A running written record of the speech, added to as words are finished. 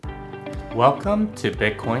Welcome to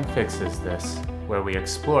Bitcoin Fixes This, where we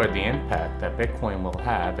explore the impact that Bitcoin will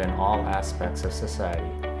have in all aspects of society.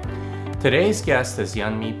 Today's guest is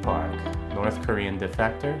Yeonmi Park, North Korean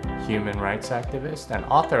defector, human rights activist, and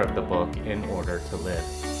author of the book In Order to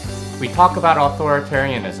Live. We talk about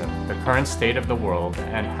authoritarianism, the current state of the world,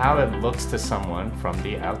 and how it looks to someone from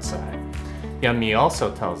the outside. Yeonmi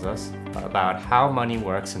also tells us about how money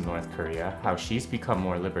works in North Korea, how she's become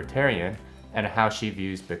more libertarian, and how she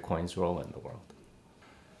views Bitcoin's role in the world.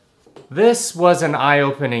 This was an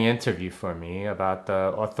eye-opening interview for me about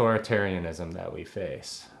the authoritarianism that we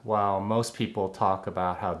face. While most people talk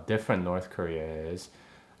about how different North Korea is,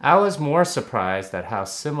 I was more surprised at how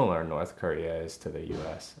similar North Korea is to the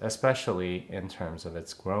US, especially in terms of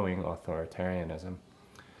its growing authoritarianism.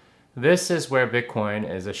 This is where Bitcoin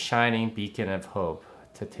is a shining beacon of hope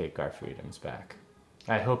to take our freedoms back.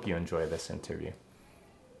 I hope you enjoy this interview.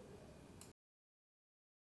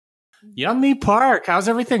 Yeonmi Park, how's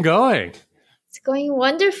everything going? It's going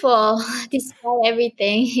wonderful. Despite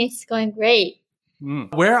everything, it's going great.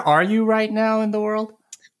 Where are you right now in the world?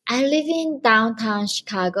 I live in downtown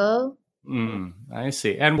Chicago. I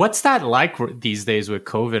see. And what's that like these days with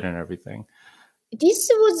COVID and everything? This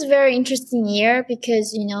was a very interesting year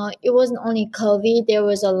because, it wasn't only COVID. There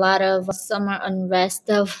was a lot of summer unrest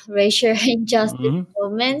of racial injustice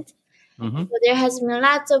movement. So there has been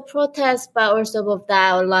lots of protests, but also above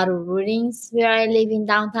that, a lot of rulings where I live in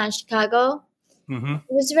downtown Chicago. It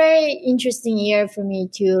was a very interesting year for me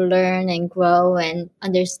to learn and grow and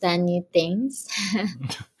understand new things.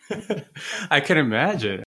 I can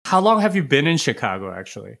imagine. How long have you been in Chicago,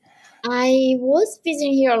 actually? I was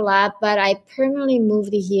visiting here a lot, but I permanently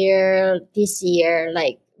moved here this year,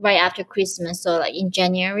 like right after Christmas. So like in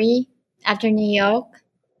January after New York.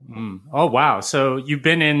 Oh, wow. So you've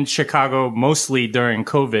been in Chicago mostly during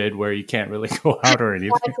COVID where you can't really go out or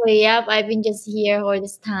anything. Exactly. Yep. I've been just here all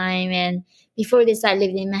this time. And before this, I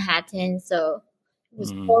lived in Manhattan. So it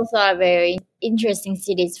was both are very interesting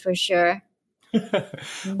cities for sure.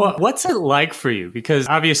 Well, what's it like for you? Because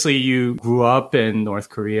obviously you grew up in North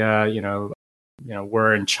Korea,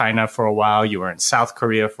 were in China for a while. You were in South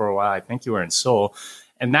Korea for a while. I think you were in Seoul.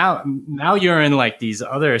 And now you're in like these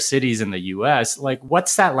other cities in the US. Like,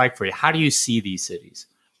 what's that like for you? How do you see these cities?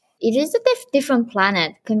 It is a different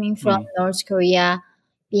planet coming from North Korea.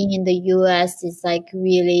 Being in the US is like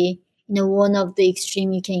really, one of the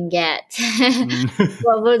extreme you can get.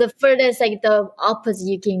 Well, the furthest, like the opposite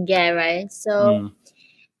you can get, right? So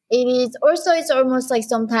it is also, it's almost like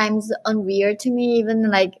sometimes unreal to me.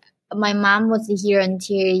 Even like my mom was here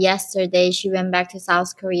until yesterday. She went back to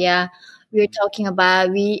South Korea. We were talking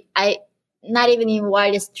about, not even in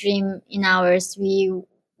wildest dream in ours, we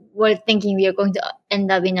were thinking we are going to end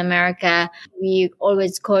up in America. We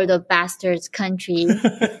always call the bastards country.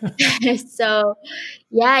 So,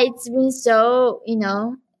 yeah, it's been so,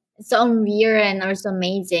 so unreal and also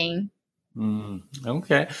amazing.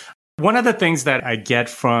 Okay. One of the things that I get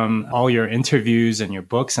from all your interviews and your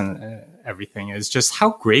books and everything is just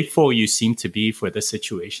how grateful you seem to be for the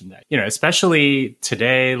situation that, especially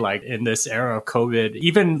today, like in this era of COVID,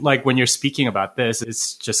 even like when you're speaking about this,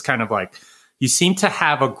 it's just kind of like you seem to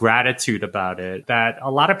have a gratitude about it that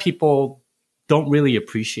a lot of people don't really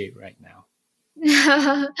appreciate right now.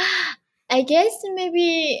 I guess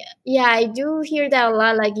maybe, yeah, I do hear that a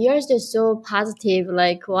lot. Like, you're just so positive.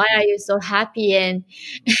 Like, why are you so happy? And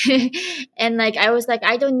and like, I was like,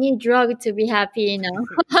 I don't need drug to be happy,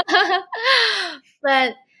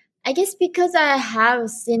 But I guess because I have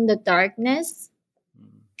seen the darkness,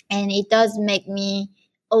 and it does make me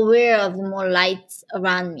aware of the more lights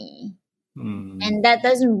around me. And that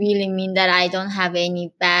doesn't really mean that I don't have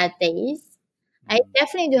any bad days. I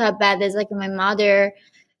definitely do have bad days. Like my mother,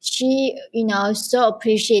 she, so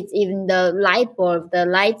appreciates even the light bulb, the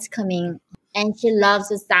lights coming, and she loves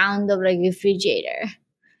the sound of like refrigerator.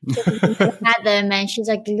 So we had them, and she's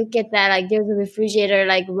like, look at that, like there's a refrigerator,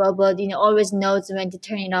 like robot, always knows when to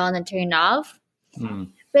turn it on and turn it off.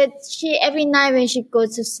 But she, every night when she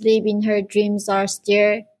goes to sleep, in her dreams are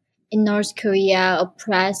still in North Korea,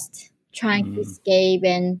 oppressed, trying to escape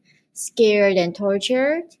and scared and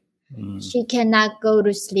tortured. She cannot go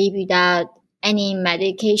to sleep without any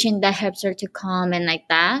medication that helps her to calm and like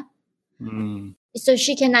that. So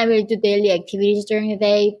she cannot really do daily activities during the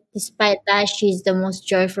day. Despite that, she's the most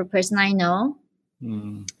joyful person I know.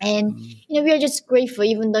 And, we are just grateful,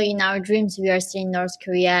 even though in our dreams we are still in North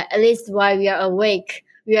Korea. At least while we are awake,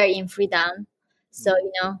 we are in freedom. So,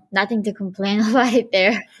 nothing to complain about it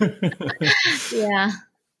there. Yeah.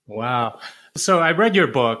 Wow. So I read your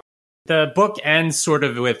book. The book ends sort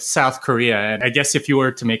of with South Korea. And I guess if you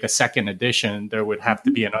were to make a second edition, there would have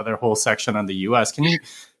to be another whole section on the US. Can you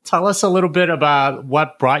tell us a little bit about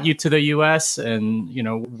what brought you to the US and,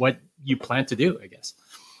 what you plan to do, I guess?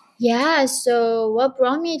 Yeah, so what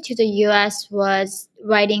brought me to the US was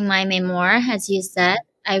writing my memoir, as you said.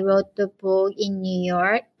 I wrote the book in New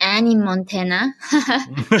York and in Montana.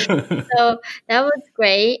 So that was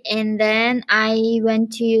great. And then I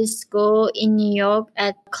went to school in New York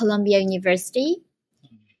at Columbia University.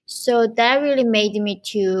 So that really made me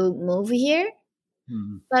to move here.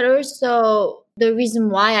 Mm-hmm. But also the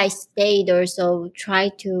reason why I stayed also try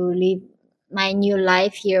to live my new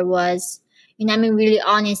life here was, really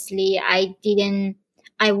honestly,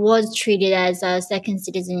 I was treated as a second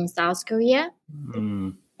citizen in South Korea.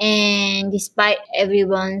 Mm. And despite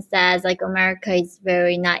everyone says like America is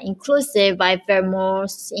very not inclusive, I felt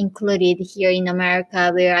most included here in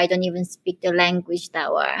America where I don't even speak the language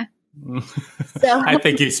that well. So I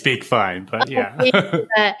think you speak fine, but yeah.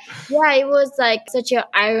 Yeah, it was like such an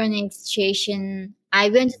ironic situation. I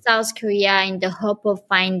went to South Korea in the hope of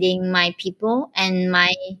finding my people and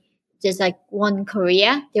my just like one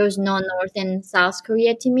Korea. There was no North and South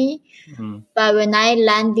Korea to me. Mm-hmm. But when I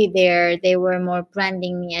landed there, they were more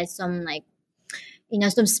branding me as some like,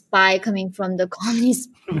 some spy coming from the communist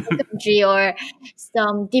country or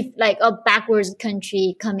some like a backwards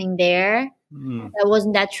country coming there. That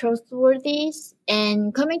wasn't that trustworthy.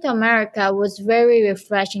 And coming to America was very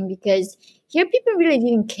refreshing because here people really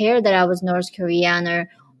didn't care that I was North Korean or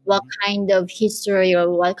what kind of history or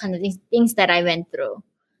what kind of things that I went through.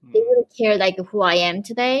 They really care like who I am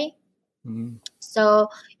today. Mm-hmm. So,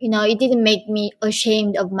 it didn't make me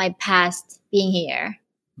ashamed of my past being here.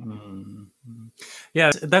 Mm-hmm.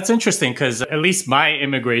 Yeah, that's interesting because at least my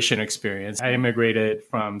immigration experience, I immigrated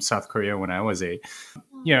from South Korea when I was 8.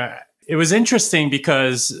 It was interesting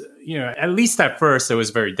because, at least at first it was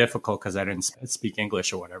very difficult because I didn't speak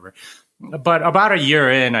English or whatever. But about a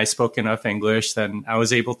year in, I spoke enough English, then I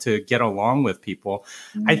was able to get along with people.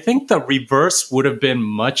 Mm-hmm. I think the reverse would have been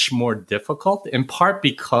much more difficult, in part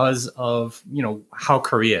because of, how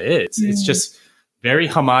Korea is. Mm-hmm. It's just very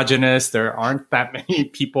homogenous. There aren't that many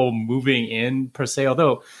people moving in per se,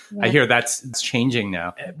 although I hear it's changing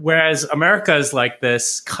now. Whereas America is like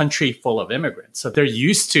this country full of immigrants. So they're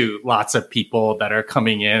used to lots of people that are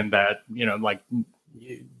coming in that, like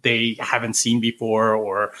they haven't seen before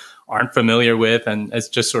or aren't familiar with. And it's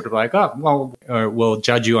just sort of like, we'll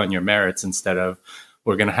judge you on your merits instead of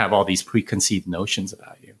we're going to have all these preconceived notions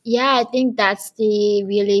about you. Yeah, I think that's the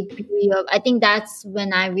really beauty of, I think that's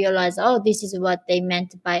when I realized, this is what they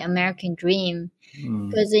meant by American dream.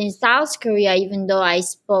 Because in South Korea, even though I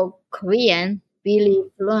spoke Korean really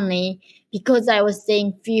fluently, because I was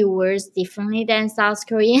saying few words differently than South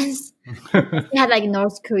Koreans, I had like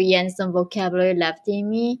North Korean, some vocabulary left in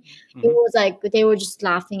me. Mm-hmm. It was like they were just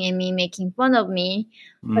laughing at me, making fun of me.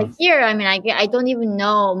 Mm-hmm. But here, I don't even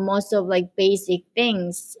know most of like basic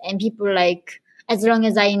things, and people like, as long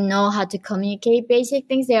as I know how to communicate basic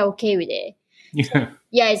things, they're okay with it.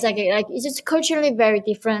 Yeah, it's like it's just culturally very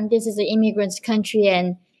different. This is an immigrant's country,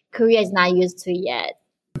 and Korea is not used to it yet.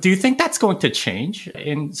 Do you think that's going to change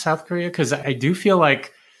in South Korea? Because I do feel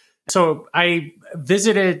like, so I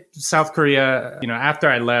visited South Korea, after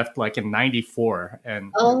I left, like in '94,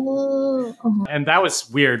 and and that was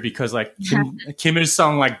weird because like Kim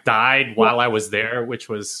Il-sung like died while I was there, which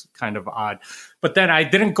was kind of odd. But then I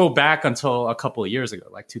didn't go back until a couple of years ago,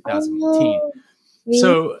 like 2018. Really?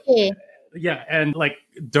 So yeah, and like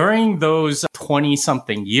during those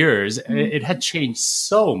 20-something years, it had changed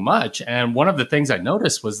so much. And one of the things I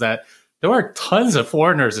noticed was that there were tons of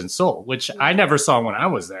foreigners in Seoul, which I never saw when I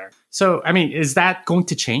was there. So, is that going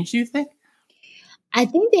to change, do you think? I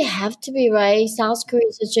think they have to be, right. South Korea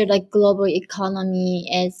is such a like global economy.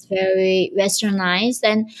 It's very westernized.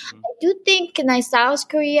 And I do think like South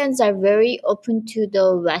Koreans are very open to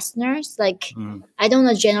the Westerners. Like, I don't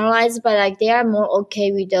know generalize, but like they are more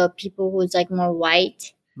okay with the people who's like more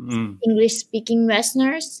white, English speaking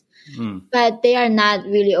Westerners. But they are not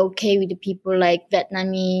really okay with the people like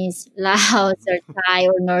Vietnamese, Laos, or Thai,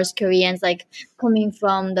 or North Koreans, like coming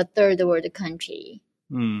from the third world country.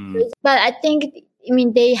 But I think,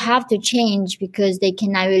 they have to change because they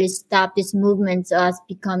cannot really stop this movement of us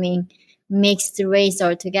becoming mixed race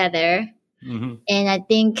altogether. Mm-hmm. And I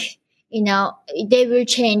think, they will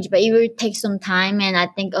change, but it will take some time. And I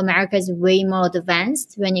think America is way more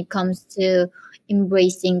advanced when it comes to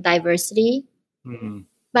embracing diversity. Mm-hmm.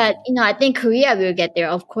 But, I think Korea will get there,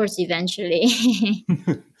 of course, eventually.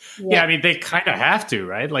 Yeah, I mean, they kind of have to,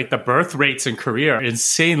 right? Like the birth rates in Korea are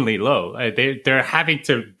insanely low. They're having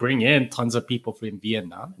to bring in tons of people from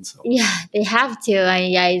Vietnam and so on. Yeah, they have to.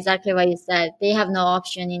 Yeah, exactly what you said. They have no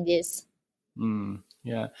option in this.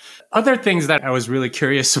 Yeah. Other things that I was really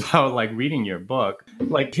curious about, like reading your book,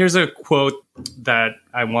 like here's a quote that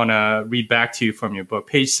I want to read back to you from your book,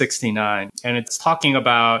 page 69. And it's talking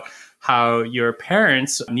about how your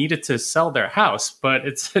parents needed to sell their house, but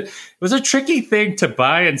it was a tricky thing to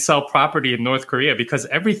buy and sell property in North Korea because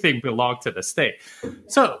everything belonged to the state.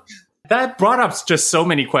 So that brought up just so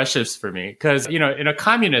many questions for me because, in a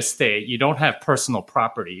communist state, you don't have personal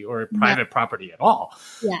property or private property at all.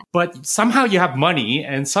 Yeah. But somehow you have money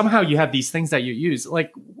and somehow you have these things that you use.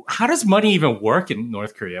 Like, how does money even work in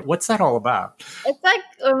North Korea? What's that all about? It's like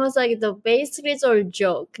almost like basically it's all a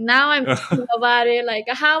joke. Now I'm thinking about it, like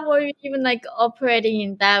how were you even like operating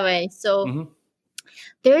in that way? So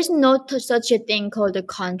there's no such a thing called the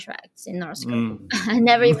contracts in North Korea. I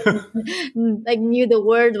never even knew the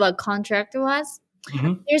word what contract was.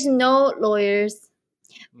 There's no lawyers.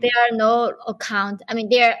 There are no account. I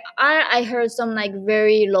mean, I heard some like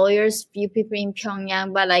very lawyers, few people in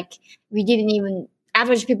Pyongyang, but like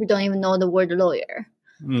average people don't even know the word lawyer.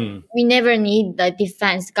 We never need the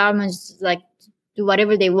defense. Governments like do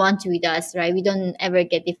whatever they want to with us, right? We don't ever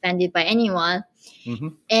get defended by anyone.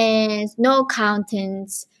 And no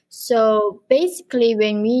accountants. So basically,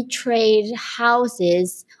 when we trade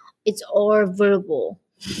houses, it's all verbal.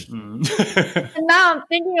 And now I'm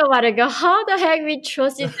thinking about it. How the heck we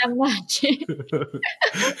trust it that much?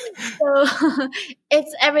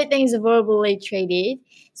 So everything's verbally traded.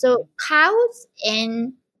 So house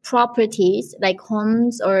and properties like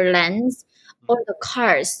homes or lands or the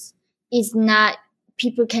cars is not,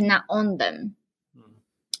 people cannot own them.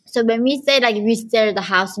 So when we say like we sell the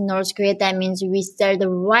house in North Korea, that means we sell the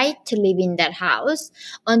right to live in that house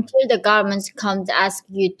until the government comes to ask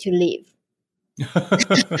you to leave.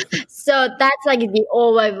 So that's like in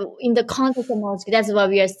the context of North Korea, that's what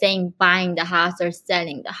we are saying, buying the house or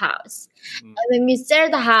selling the house. And when we sell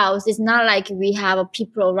the house, it's not like we have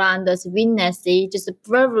people around us witnessing, just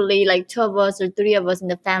verbally like 2 of us or 3 of us in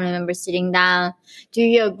the family members sitting down. Do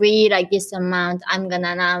you agree like this amount? I'm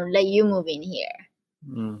gonna now let you move in here.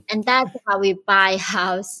 And that's how we buy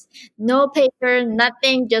house. No paper,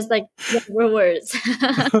 nothing, just like words.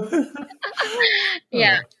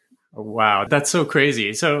 Yeah. Wow, that's so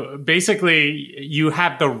crazy. So basically, you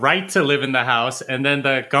have the right to live in the house, and then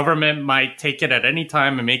the government might take it at any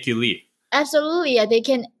time and make you leave. Absolutely, yeah, they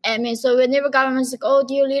can. I mean, so whenever government's like, "Oh,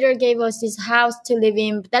 your leader gave us this house to live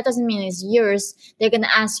in," but that doesn't mean it's yours. They're gonna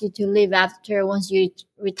ask you to leave after once you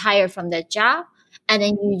retire from that job, and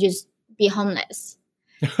then you just be homeless.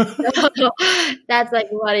 So that's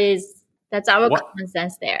like that's our common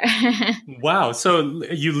sense there. Wow. So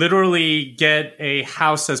you literally get a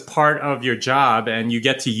house as part of your job and you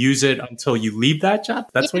get to use it until you leave that job?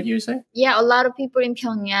 That's what you're saying? Yeah, a lot of people in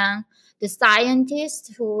Pyongyang, the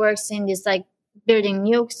scientist who works in this like building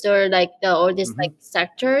nukes or like all these like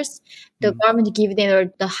sectors, the government give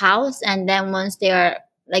them the house, and then once they are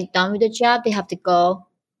like done with the job, they have to go.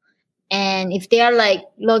 And if they are like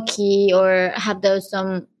lucky or have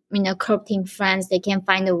some corrupting friends, they can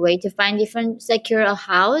find a way to find different secure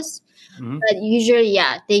house. But usually,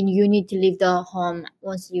 you need to leave the home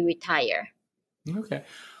once you retire. Okay.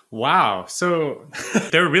 Wow. So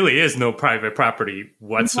there really is no private property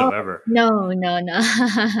whatsoever. No.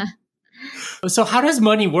 So how does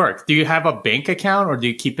money work? Do you have a bank account or do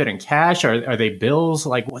you keep it in cash? Or are they bills?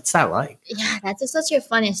 Like, what's that like? Yeah, that's such a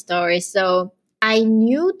funny story. So I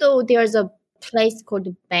knew though there's a place called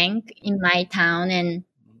the bank in my town, and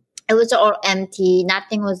it was all empty.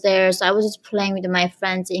 Nothing was there. So I was just playing with my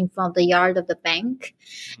friends in front of the yard of the bank.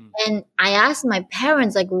 And I asked my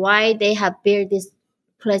parents like why they have built this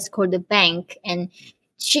place called the bank. And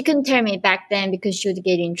she couldn't tell me back then because she would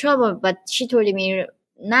get in trouble. But she told me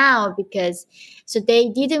now because so they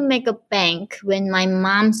didn't make a bank when my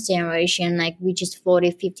mom's generation, like which is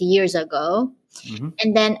 40, 50 years ago.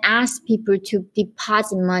 And then asked people to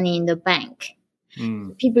deposit money in the bank.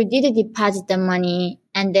 People did deposit the money,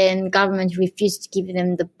 and then government refused to give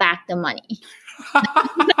them back the money.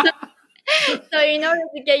 So in order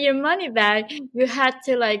to get your money back, you had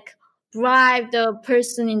to like bribe the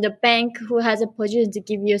person in the bank who has a position to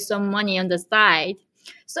give you some money on the side.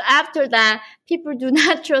 So after that, people do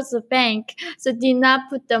not trust the bank, so did not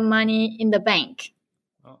put the money in the bank.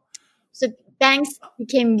 So banks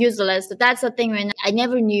became useless. So that's the thing when I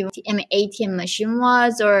never knew what an ATM machine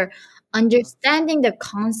was or understanding the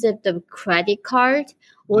concept of credit card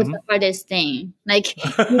was the hardest thing. Like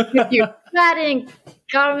you and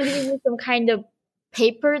government gives you some kind of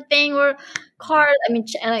paper thing or card. I mean,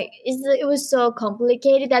 like it was so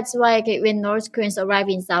complicated. That's why when North Koreans arrive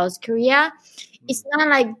in South Korea, it's not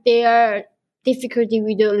like they are difficulty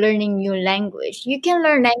with learning new language. You can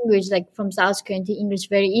learn language like from South Korean to English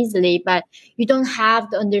very easily, but you don't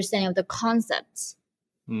have the understanding of the concepts.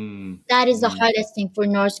 That is the hardest thing for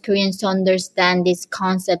North Koreans to understand these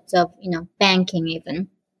concepts of, banking even.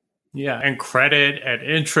 Yeah, and credit and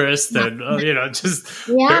interest and, just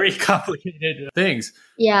very complicated things.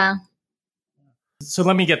 Yeah. So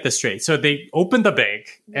let me get this straight. So they opened the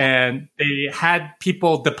bank and they had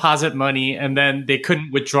people deposit money and then they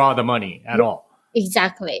couldn't withdraw the money at all.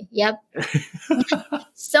 Exactly. Yep.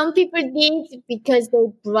 Some people did because they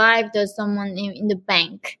bribed someone in the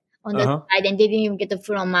bank on the side and they didn't even get the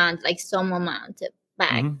full amount, like some amount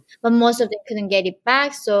back. But most of them couldn't get it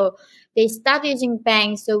back. So they stopped using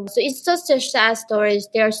banks. So it's just a sad story.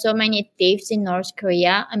 There are so many thieves in North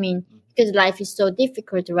Korea. I mean, because life is so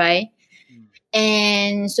difficult, right?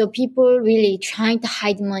 And so people really trying to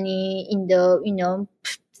hide money in the,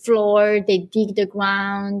 floor. They dig the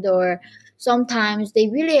ground, or sometimes they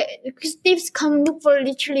really, because thieves come look for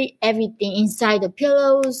literally everything inside the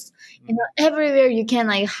pillows, everywhere you can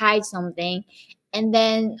like hide something. And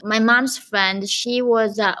then my mom's friend, she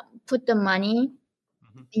was put the money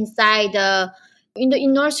inside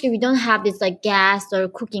in North Korea, we don't have this like gas or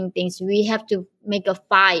cooking things. We have to make a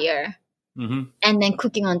fire. And then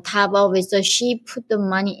cooking on top of it. So she put the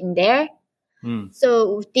money in there.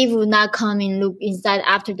 So thief would not come and look inside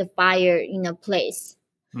after the fire in a place.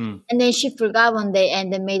 And then she forgot one day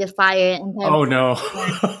and then made a fire. Oh no.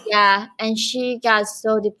 Yeah. And she got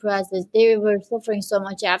so depressed. They were suffering so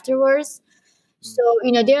much afterwards. So,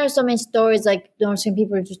 there are so many stories like North Korean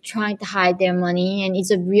people just trying to hide their money, and it's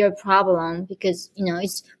a real problem because,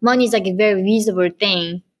 money is like a very visible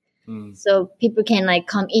thing. So people can like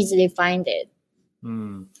come easily find it.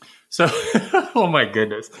 So, oh my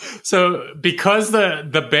goodness. So because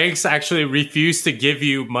the banks actually refuse to give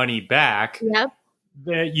you money back,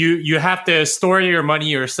 you have to store your money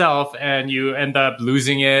yourself and you end up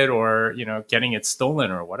losing it or, getting it stolen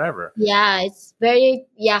or whatever. Yeah, it's very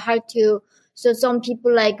hard to. So some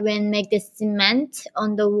people like when make the cement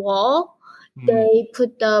on the wall, they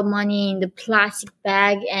put the money in the plastic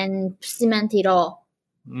bag and cement it all.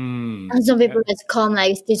 And some people just come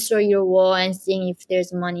like destroy your wall and seeing if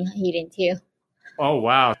there's money hidden too. Oh,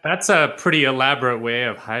 wow. That's a pretty elaborate way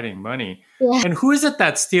of hiding money. Yeah. And who is it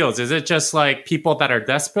that steals? Is it just like people that are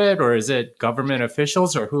desperate, or is it government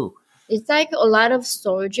officials, or who? It's like a lot of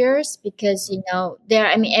soldiers because,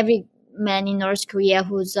 every man in North Korea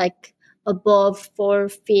who's like above 4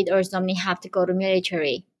 feet or something have to go to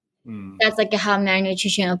military. That's like how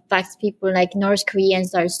malnutrition affects people. Like North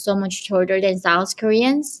Koreans are so much shorter than South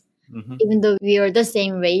Koreans, even though we are the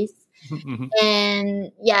same race.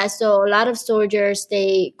 And so a lot of soldiers,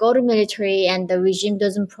 they go to military and the regime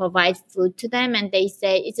doesn't provide food to them. And they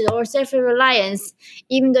say it's our self-reliance.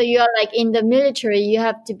 Even though you are like in the military, you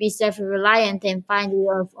have to be self-reliant and find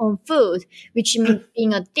your own food, which means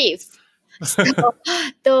being a thief. So,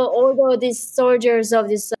 although these soldiers of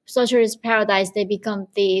this socialist paradise, they become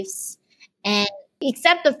thieves, and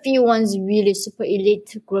except a few ones really super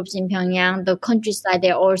elite groups in Pyongyang, the countryside,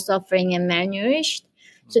 they're all suffering and malnourished.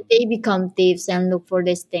 So they become thieves and look for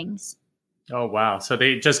these things. Oh, wow. So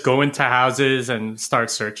they just go into houses and start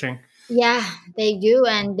searching? Yeah, they do.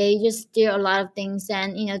 And they just steal a lot of things.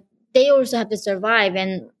 And, they also have to survive.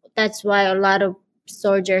 And that's why a lot of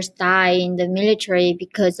soldiers die in the military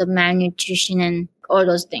because of malnutrition and all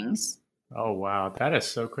those things. Oh, wow. That is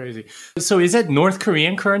so crazy. So is it North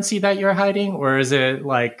Korean currency that you're hiding, or is it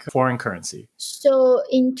like foreign currency? So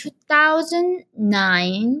in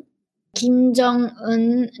 2009, Kim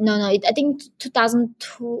Jong-un, I think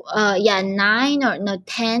 2002, 9 or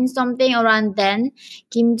 10, something around then,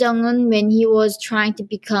 Kim Jong-un, when he was trying to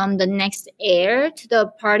become the next heir to the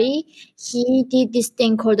party, he did this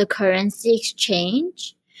thing called the currency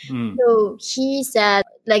exchange. So he said,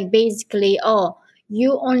 like, basically,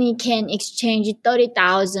 you only can exchange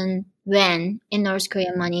 30,000 yuan in North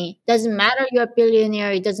Korean money. Doesn't matter you're a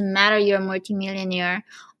billionaire, it doesn't matter you're a multimillionaire.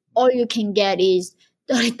 All you can get is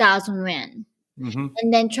 30,000 yuan.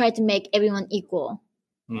 And then try to make everyone equal.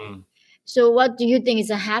 So what do you think is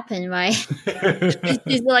going to happen, right?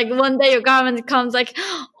 It's like one day your government comes like,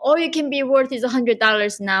 all you can be worth is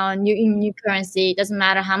 $100 now in new currency. It doesn't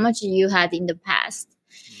matter how much you had in the past.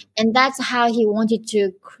 And that's how he wanted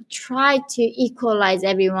to try to equalize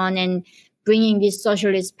everyone and bringing this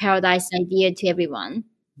socialist paradise idea to everyone.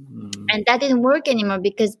 And that didn't work anymore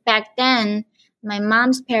because back then, my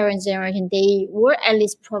mom's parents' generation, they were at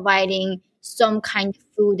least providing some kind of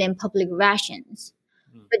food and public rations.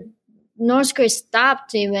 But North Korea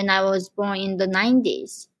stopped when I was born in the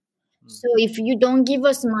 90s. So if you don't give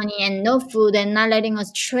us money and no food and not letting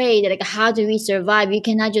us trade, like how do we survive? We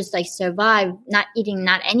cannot just like survive not eating,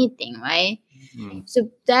 not anything, right? So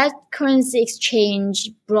that currency exchange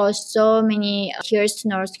brought so many tears to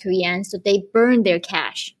North Koreans. So they burned their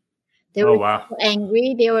cash. They were so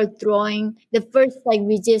angry. They were throwing the first like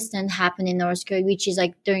resistance happened in North Korea, which is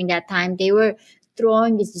like during that time they were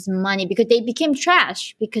throwing this money because they became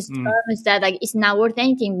trash because the government said like it's not worth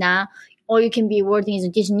anything now. All you can be worth is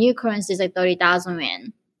this new currency is like 30,000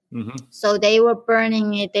 yuan. So they were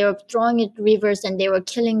burning it. They were throwing it to rivers and they were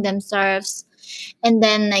killing themselves. And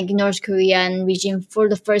then like North Korean regime for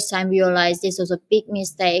the first time realized this was a big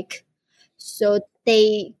mistake. So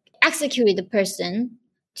they executed the person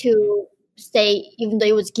to say, even though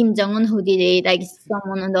it was Kim Jong-un who did it, like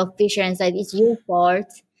someone on the official and said it's your fault.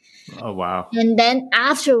 Oh, wow. And then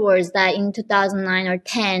afterwards, that in 2009 or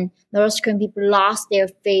 10, North Korean people lost their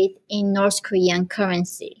faith in North Korean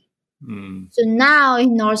currency. So now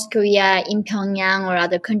in North Korea, in Pyongyang or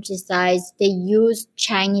other countrysides, they use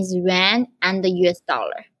Chinese yuan and the US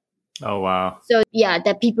dollar. Oh, wow. So yeah,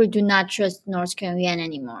 that people do not trust North Korean yuan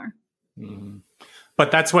anymore. But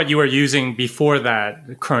that's what you were using before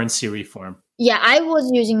that currency reform. Yeah, I was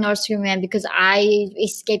using North Korean yuan because I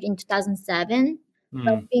escaped in 2007.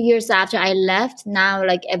 But a few years after I left, now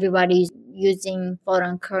like everybody's using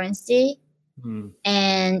foreign currency.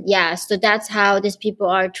 And yeah, so that's how these people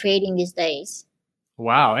are trading these days.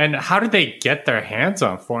 Wow. And how do they get their hands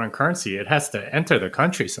on foreign currency? It has to enter the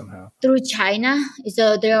country somehow. Through China.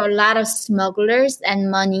 So there are a lot of smugglers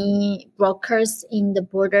and money brokers in the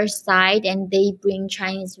border side, and they bring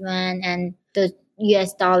Chinese yuan and the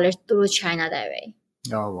US dollars through China that way.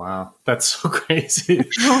 Oh, wow. That's so crazy.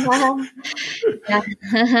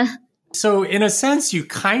 So in a sense, you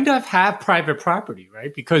kind of have private property,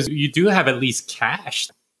 right? Because you do have at least cash.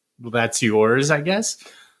 That's yours, I guess.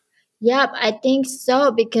 Yep, I think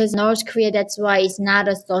so. Because North Korea, that's why it's not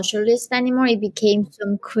a socialist anymore. It became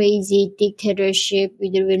some crazy dictatorship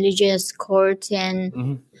with the religious court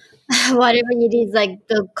and whatever it is, like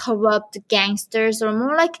the corrupt gangsters, or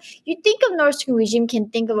more like you think of North Korean regime can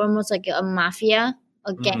think of almost like a mafia,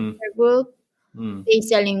 a gangster group. They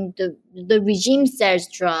selling the regime sells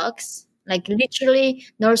drugs. Like literally,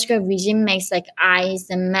 North Korean regime makes like ice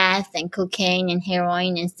and meth and cocaine and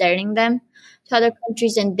heroin and selling them to other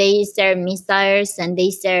countries, and they sell missiles and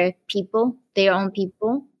they sell people, their own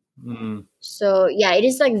people. So yeah, it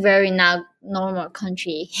is like very not normal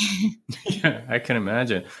country. Yeah, I can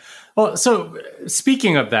imagine. Well, so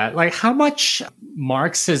speaking of that, like how much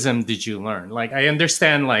Marxism did you learn? Like I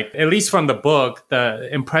understand, like at least from the book, the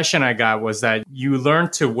impression I got was that you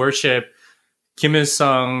learned to worship Kim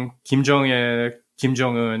Il-sung, Kim Jong-il, Kim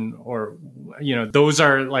Jong-un, or, you know, those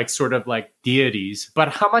are like sort of like deities. But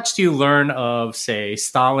how much do you learn of, say,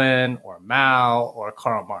 Stalin or Mao or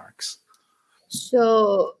Karl Marx?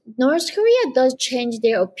 So North Korea does change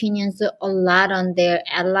their opinions a lot on their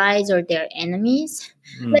allies or their enemies.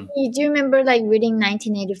 Like, do you remember like reading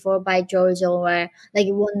 1984 by George Orwell? Like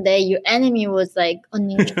one day your enemy was like on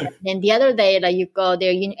neutral, then the other day like you go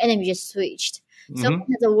there, your enemy just switched. Someone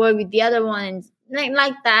has a war with the other one, and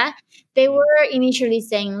like that. They were initially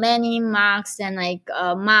saying Lenin, Marx, and like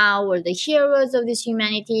Mao were the heroes of this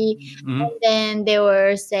humanity, and then they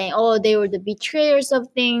were saying, oh, they were the betrayers of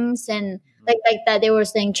things, and like that. They were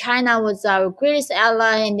saying China was our greatest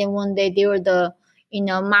ally, and then one day they were the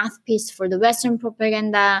mouthpiece for the Western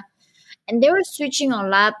propaganda. And they were switching a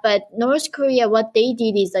lot, but North Korea, what they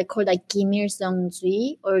did is like called like Kim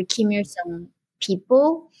Il-sung-ji or Kim Il-sung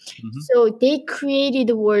people. So they created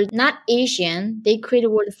the word, not Asian, they created a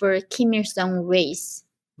word for Kim Il-sung race.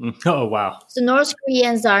 Oh, wow. So North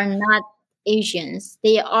Koreans are not Asians.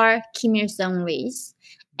 They are Kim Il-sung race.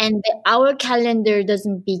 And our calendar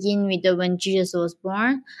doesn't begin with when Jesus was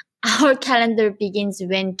born. Our calendar begins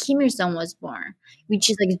when Kim Il-sung was born, which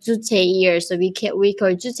is like Juche year. So we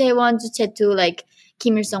call Juche 1, Juche 2, like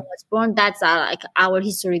Kim Il-sung was born. That's our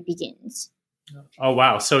history begins. Oh,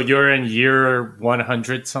 wow. So you're in year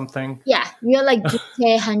 100 something? Yeah, we are like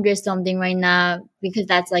 100 something right now because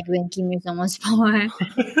that's like when Kim Il-sung was born.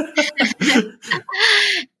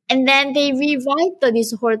 And then they rewrite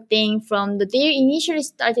this whole thing from they initially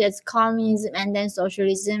started as communism and then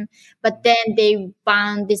socialism, but then they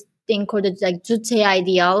found this thing called like Juche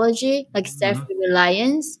ideology, like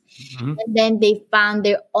self-reliance. And then they found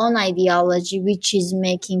their own ideology, which is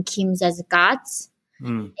making Kims as gods.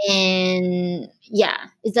 And yeah,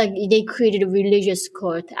 it's like they created a religious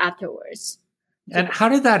cult afterwards. And how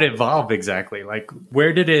did that evolve exactly? Like,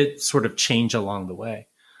 where did it sort of change along the way?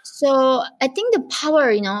 So I think the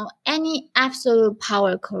power, any absolute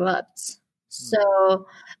power corrupts. So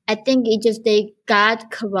I think it just they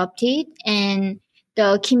got corrupted, and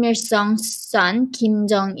the Kim Il Sung's son Kim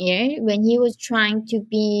Jong Il, when he was trying to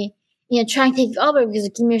be, trying to take over, because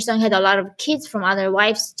Kim Il Sung had a lot of kids from other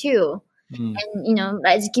wives too, and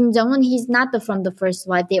as Kim Jong Un, he's not from the first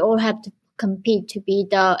wife. They all have to compete to be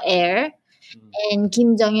the heir. And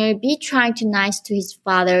Kim Jong Il be trying to nice to his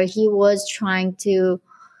father. He was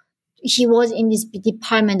in this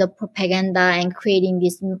department of propaganda and creating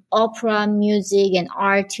this opera, music, and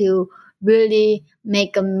art to really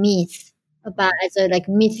make a myth about as a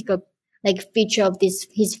mythical feature of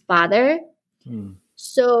his father.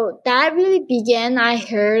 So that really began, I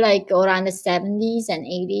heard, around the 70s and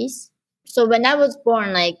 80s. So when I was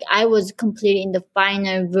born, I was completely in the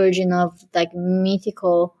final version of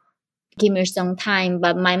mythical Kim Il Sung time.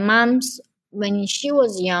 But my mom's, when she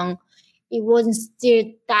was young, it wasn't still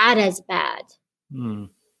that as bad.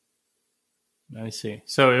 I see.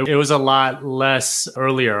 So it was a lot less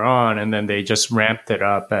earlier on, and then they just ramped it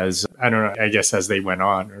up as, I don't know, I guess as they went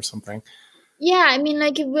on or something. Yeah, I mean,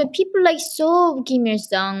 when people saw Kim Il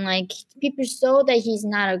Sung, people saw that he's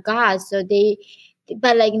not a god. So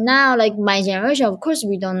but now, my generation, of course,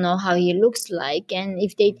 we don't know how he looks like. And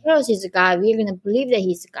if they tell us he's a god, we're going to believe that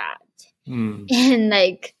he's a god. And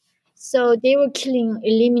so they were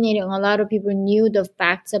eliminating a lot of people knew the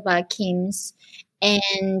facts about Kim's,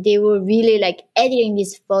 and they were really editing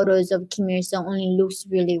these photos of Kim Il Sung only looks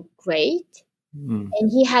really great. And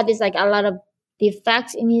he had this a lot of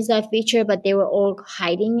defects in his feature, but they were all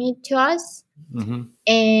hiding it to us.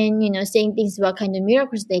 And saying things about kind of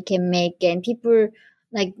miracles they can make, and people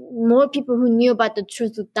more people who knew about the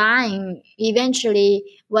truth of dying. Eventually,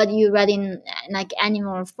 what you read in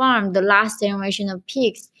Animal Farm, the last generation of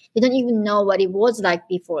pigs, they don't even know what it was like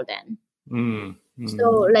before then.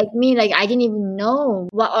 So me, I didn't even know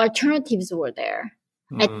what alternatives were there.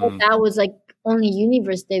 I thought that was only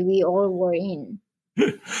universe that we all were in.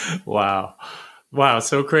 Wow,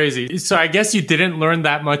 so crazy. So I guess you didn't learn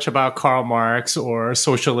that much about Karl Marx or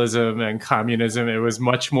socialism and communism. It was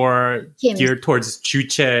much more geared towards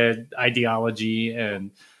Juche ideology,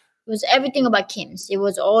 and it was everything about Kim's. It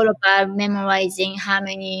was all about memorizing how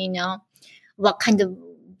many, what kind of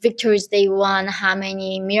victories they won, how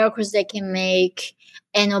many miracles they can make,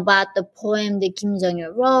 and about the poem that Kim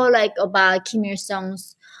Jong-il wrote, about Kim Il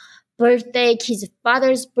Sung's birthday, his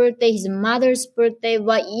father's birthday, his mother's birthday,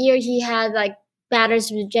 what year he had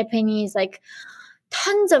battles with Japanese,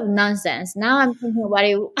 tons of nonsense. Now I'm thinking about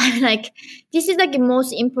it. I'm this is the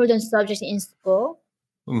most important subject in school.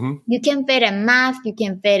 You can fail at math, you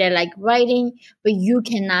can fail at writing, but you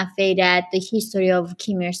cannot fail at the history of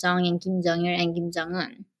Kim Il Sung and Kim Jong Il and Kim Jong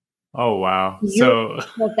Un. Oh wow! So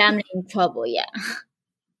your family in trouble, yeah.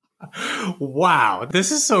 Wow,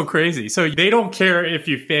 this is so crazy. So they don't care if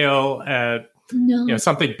you fail at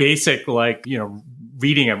something basic like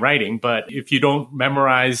reading and writing, but if you don't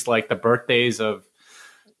memorize the birthdays of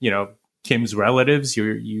Kim's relatives,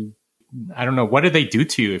 you I don't know, what do they do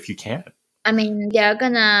to you if you can't? I mean, they're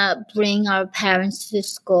gonna bring our parents to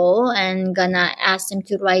school and gonna ask them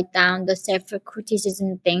to write down the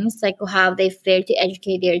self-criticism things, how they fail to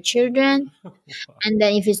educate their children. And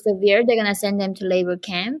then if it's severe, they're gonna send them to labor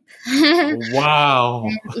camp. Wow.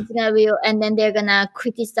 And it's gonna be, and then they're gonna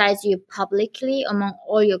criticize you publicly among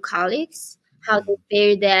all your colleagues, how they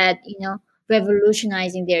failed at,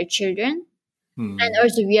 revolutionizing their children. And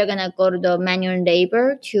also we are going to go to the manual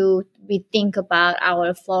labor to think about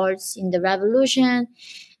our faults in the revolution,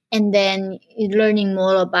 and then learning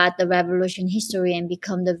more about the revolution history and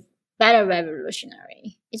become the better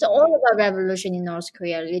revolutionary. It's all about revolution in North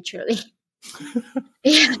Korea, literally.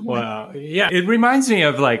 Wow. Yeah. It reminds me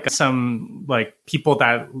of some people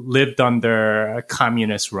that lived under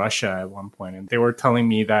communist Russia at one point. And they were telling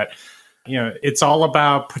me that it's all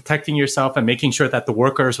about protecting yourself and making sure that the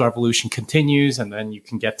workers' revolution continues, and then you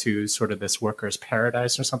can get to sort of this workers'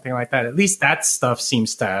 paradise or something like that. At least that stuff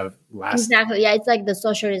seems to have lasted. Exactly. Yeah, it's the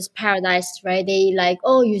socialist paradise, right? They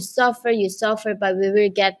oh, you suffer, but we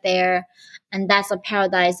will get there, and that's a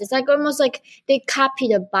paradise. It's almost they copy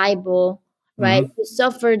the Bible, right? You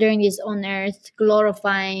suffer during this on earth,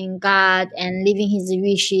 glorifying God and living His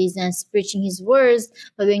wishes and preaching His words.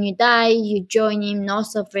 But when you die, you join Him, no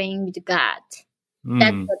suffering with God.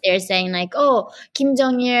 That's what they're saying. Oh, Kim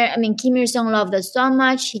Il Sung loved us so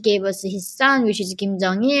much. He gave us his son, which is Kim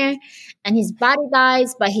Jong Il, and his body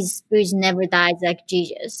dies, but his spirit never dies like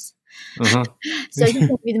Jesus. So he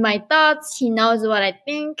with my thoughts. He knows what I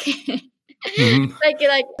think.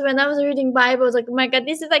 Like when I was reading Bible, I was like, oh my God,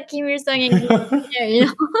 this is like Kim Il Sung and Kim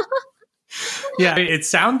Il, Yeah, it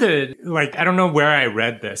sounded like, I don't know where I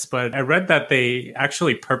read this, but I read that they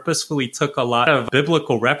actually purposefully took a lot of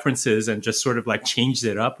biblical references and just sort of like changed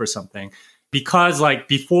it up or something. Because like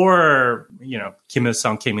before, Kim Il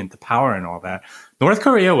Sung came into power and all that, North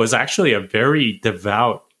Korea was actually a very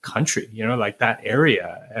devout country, like that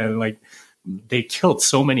area. And like they killed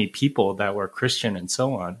so many people that were Christian and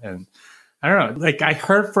so on. And I don't know, like I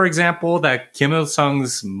heard, for example, that Kim Il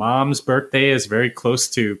Sung's mom's birthday is very close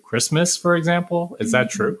to Christmas, for example. Is that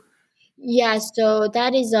true? Yeah, so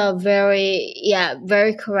that is a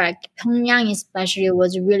very correct. Pyongyang especially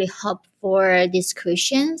was really hub for these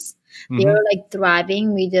Christians. They were like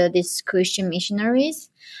thriving with these Christian missionaries.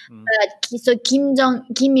 But so Kim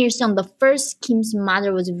Il Sung, the first Kim's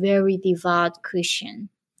mother was very devout Christian.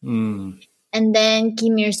 And then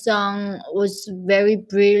Kim Il Sung was very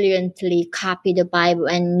brilliantly copied the Bible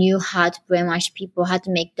and knew how to brainwash people, how to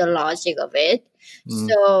make the logic of it.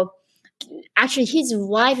 So actually, his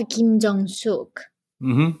wife Kim Jong Suk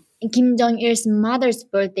and Kim Jong Il's mother's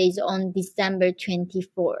birthday is on December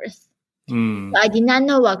 24th. I did not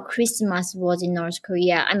know what Christmas was in North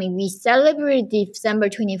Korea. I mean, we celebrate December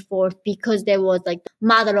 24th because there was like the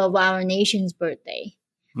mother of our nation's birthday.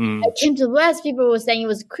 I came to the West, people were saying it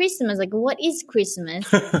was Christmas. Like, what is Christmas?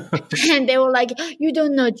 And they were like, you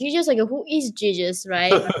don't know Jesus? Like, who is Jesus,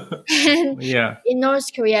 right? And in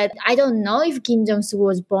North Korea, I don't know if Kim Jong-suk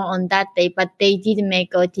was born on that day, but they did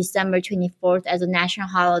make a December 24th as a national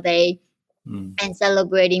holiday and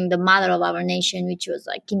celebrating the mother of our nation, which was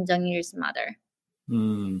like Kim Jong-il's mother.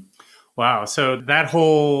 Wow. So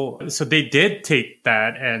so they did take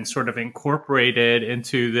that and sort of incorporate it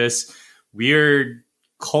into this weird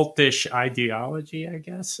cultish ideology, I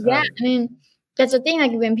guess. Yeah, I mean, that's the thing.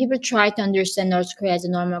 Like when people try to understand North Korea as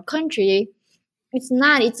a normal country, it's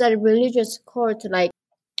not. It's a religious cult. Like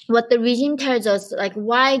what the regime tells us, like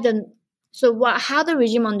how the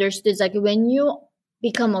regime understood is like when you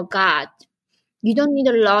become a god, you don't need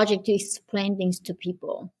a logic to explain things to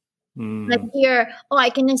people. Like here,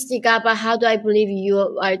 I cannot see God, but how do I believe you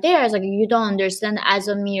are there? It's like you don't understand as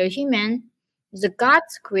a mere human. It's a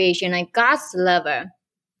God's creation, like God's lover.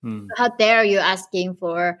 How dare you asking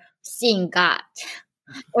for seeing God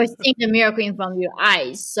or seeing the miracle in front of your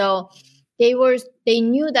eyes? So they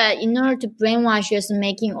knew that in order to brainwash us and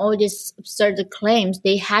making all these absurd claims,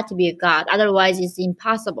 they had to be a God. Otherwise, it's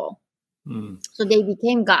impossible. So they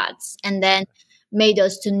became gods and then made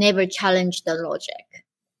us to never challenge the logic.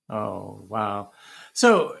 Oh, wow.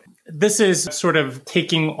 So this is sort of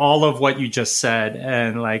taking all of what you just said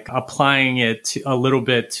and like applying it a little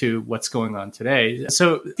bit to what's going on today.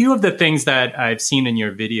 So a few of the things that I've seen in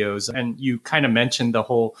your videos, and you kind of mentioned the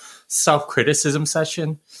whole self-criticism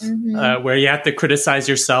session where you have to criticize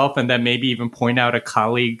yourself and then maybe even point out a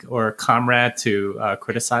colleague or a comrade to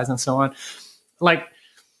criticize and so on. Like,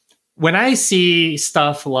 when I see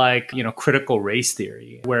stuff like, critical race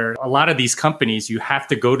theory, where a lot of these companies, you have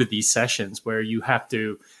to go to these sessions where you have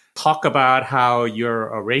to talk about how you're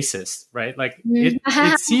a racist, right? Like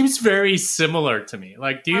it seems very similar to me.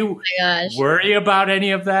 Like, do you worry about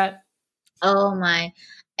any of that? Oh my,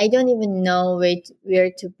 I don't even know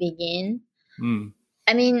where to begin.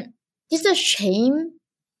 I mean, it's a shame.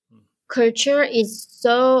 Culture is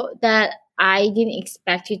so that I didn't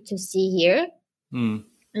expect you to see here.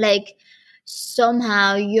 Like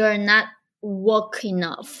somehow you're not woke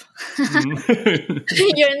enough.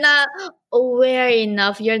 You're not aware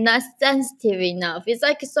enough. You're not sensitive enough. It's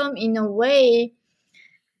like in a way.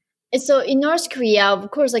 So in North Korea, of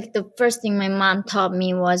course, like the first thing my mom taught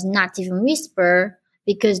me was not to even whisper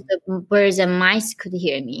because the birds and mice could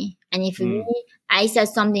hear me. And if I said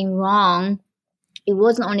something wrong, it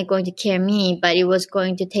wasn't only going to kill me, but it was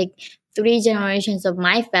going to take 3 generations of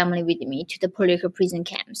my family with me to the political prison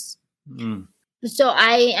camps. So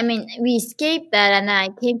I mean, we escaped that and I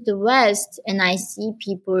came to the West and I see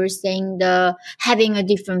people saying having a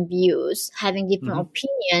different views, having different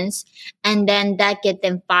opinions, and then that get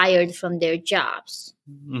them fired from their jobs.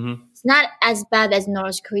 It's not as bad as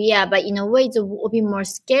North Korea, but in a way it's a bit more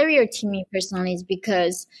scarier to me personally is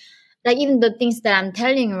because like even the things that I'm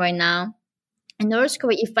telling you right now, in North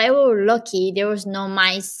Korea, if I were lucky, there was no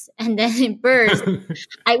mice and then birds,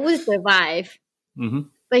 I would survive.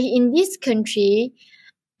 But in this country,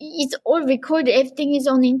 it's all recorded. Everything is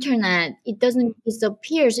on the internet. It doesn't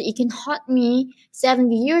disappear. So it can haunt me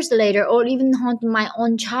 70 years later or even haunt my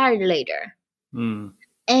own child later. And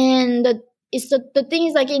the thing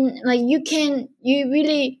is you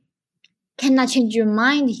really cannot change your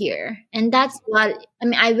mind here. And that's what, I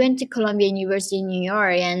mean, I went to Columbia University in New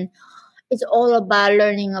York and it's all about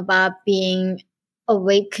learning about being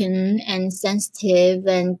awakened and sensitive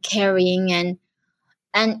and caring, and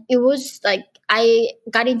it was like I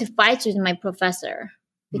got into fights with my professor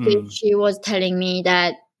because she was telling me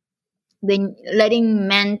that when letting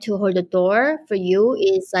men to hold the door for you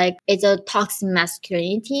is like it's a toxic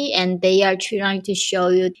masculinity, and they are trying to show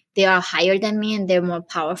you they are higher than me and they're more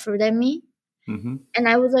powerful than me. And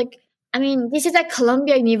I was like, I mean, this is at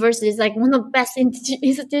Columbia University. It's like one of the best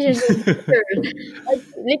institutions in the world. Like,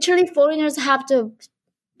 literally, foreigners have to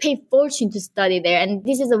pay fortune to study there, and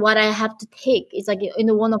this is what I have to take. It's like in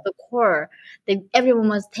the one of the core that everyone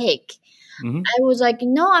must take. I was like,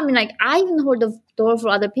 no, I mean, like, I even hold the door for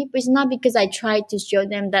other people. It's not because I try to show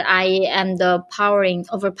them that I am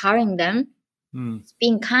overpowering them. It's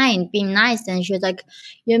being kind, being nice. And she was like,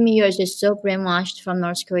 Yumi, you're just so brainwashed from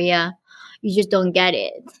North Korea. You just don't get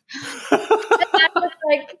it. I was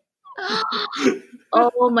like,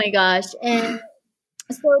 oh my gosh. And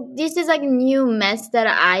so this is like a new mess that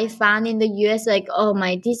I found in the US. Like, oh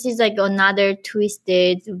my, this is like another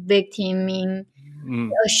twisted victiming,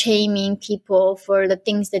 shaming people for the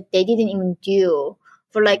things that they didn't even do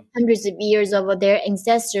for like hundreds of years of what their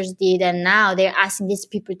ancestors did, and now they're asking these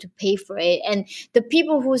people to pay for it. And the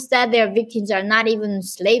people who said they're victims are not even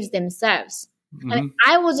slaves themselves. I mean,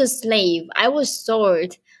 I was a slave. I was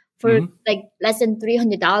sold for like less than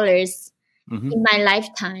 $300 in my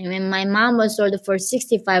lifetime, and my mom was sold for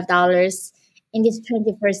 $65 in this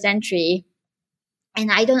 21st century.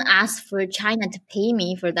 And I don't ask for China to pay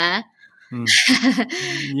me for that.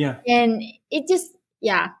 Yeah. And it just,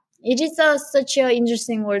 it is such an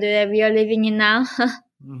interesting world that we are living in now.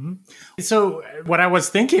 So what I was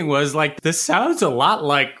thinking was like, this sounds a lot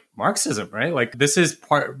like Marxism, right? Like this is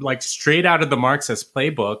part like straight out of the Marxist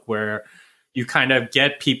playbook where you kind of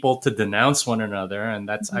get people to denounce one another. And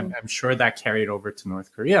that's, I'm sure that carried over to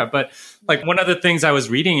North Korea. But like one of the things I was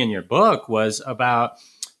reading in your book was about,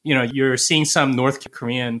 you know, you're seeing some North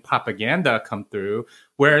Korean propaganda come through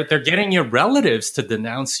where they're getting your relatives to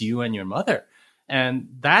denounce you and your mother. And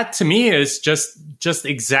that to me is just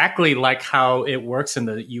exactly like how it works in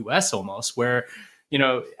the US almost, where, you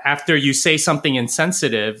know, after you say something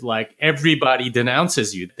insensitive, like everybody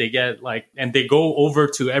denounces you. They get like, and they go over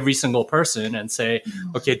to every single person and say,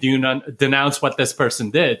 okay, do you denounce what this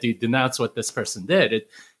person did? Do you denounce what this person did? It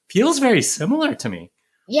feels very similar to me.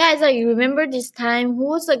 Yeah, it's like, you remember this time, who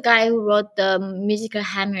was the guy who wrote the musical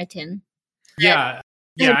Hamilton? Yeah.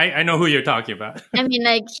 Yeah, I know who you're talking about. I mean,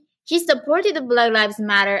 like, he supported the Black Lives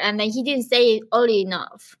Matter, and then he didn't say it early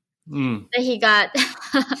enough. That he got...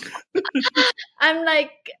 I'm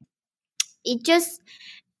like, it just...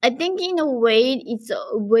 I think in a way, it's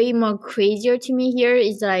way more crazier to me here.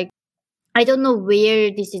 It's like, I don't know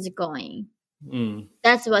where this is going.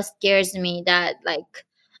 That's what scares me, that, like...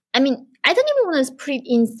 I mean, I don't even want to pretty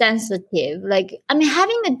insensitive. Like, I mean,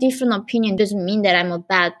 having a different opinion doesn't mean that I'm a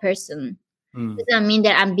bad person. Doesn't mean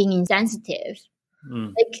that I'm being insensitive.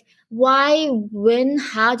 Like, why, when,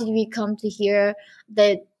 how did we come to hear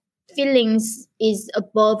that feelings is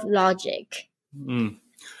above logic? And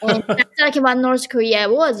that's like what North Korea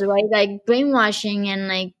was, right? Like brainwashing and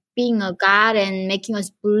like being a god and making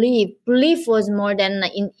us believe. Belief was more than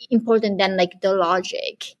like, important than like the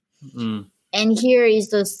logic. And here is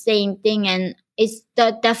the same thing, and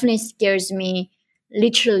that definitely scares me.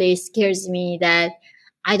 Literally scares me that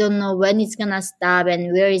I don't know when it's gonna stop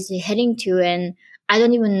and where is it heading to, and I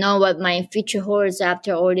don't even know what my future holds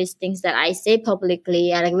after all these things that I say publicly.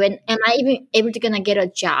 Like, when am I even able to gonna get a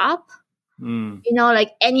job? You know,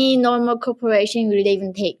 like any normal corporation, will they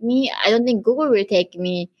even take me? I don't think Google will take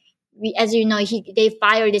me. As you know, they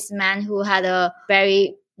fired this man who had a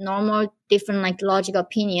very normal, different, like logical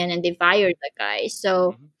opinion, and they fired the guy.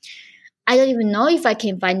 So I don't even know if I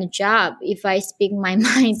can find a job if I speak my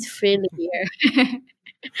mind freely here.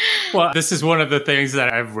 Well, this is one of the things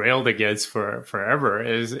that I've railed against for forever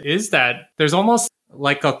is that there's almost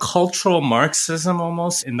like a cultural Marxism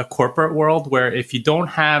almost in the corporate world, where if you don't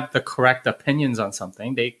have the correct opinions on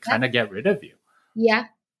something, they kind of get rid of you. Yeah.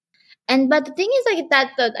 But the thing is like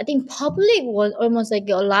that, I think public was almost like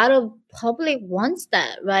a lot of public wants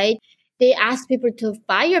that, right? They ask people to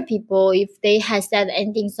fire people if they have said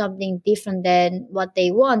something different than what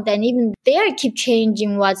they want. And even they keep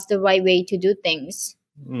changing what's the right way to do things.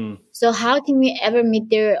 So how can we ever meet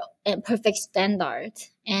their perfect standard?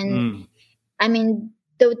 And I mean,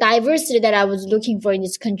 the diversity that I was looking for in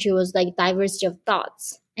this country was like diversity of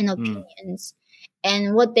thoughts and opinions.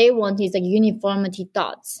 And what they want is like uniformity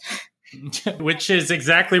thoughts. Which is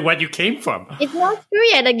exactly what you came from. It's not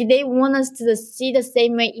Korea. Like, they want us to see the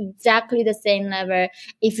same way, exactly the same level.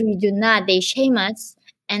 If we do not, they shame us.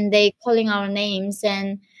 and they calling our names.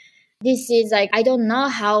 And this is like, I don't know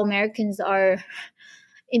how Americans are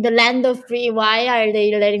in the land of free. Why are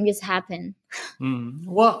they letting this happen?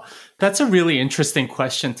 Well, that's a really interesting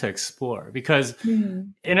question to explore because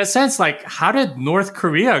in a sense, like, how did North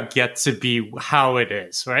Korea get to be how it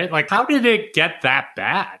is, right? Like, how did it get that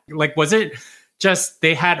bad? Like, was it just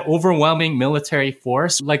they had overwhelming military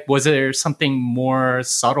force? Like, was there something more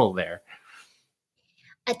subtle there?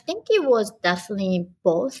 I think it was definitely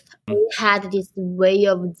both. They had this way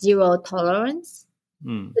of zero tolerance.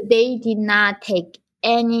 They did not take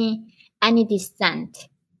any dissent.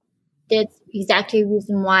 That's exactly the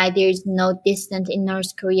reason why there is no dissent in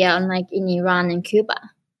North Korea, unlike in Iran and Cuba.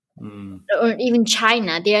 Or even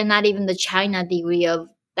China. They are not even the China degree of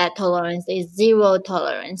that tolerance. They zero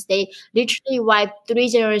tolerance. They literally wipe 3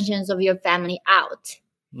 generations of your family out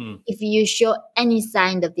if you show any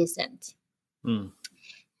sign of dissent.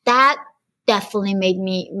 That definitely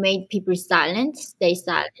made people silent, stay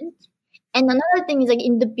silent. And another thing is, like,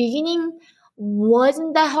 in the beginning,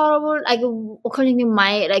 wasn't that horrible? Like, according to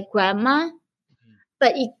my grandma,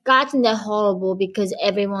 but it got that horrible because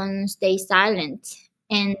everyone stayed silent.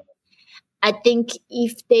 And I think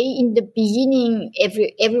if they in the beginning,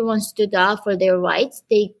 everyone stood up for their rights,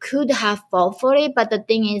 they could have fought for it. But the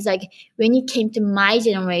thing is, like, when it came to my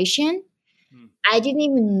generation, I didn't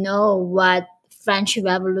even know what French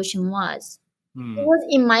Revolution was. It was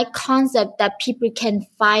in my concept that people can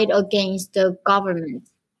fight against the government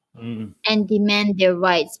and demand their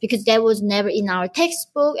rights, because that was never in our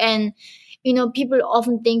textbook. And people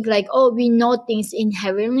often think like, oh, we know things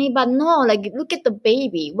inherently, but no, like, look at the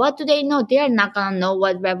baby. What do they know? They are not gonna know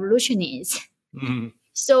what revolution is.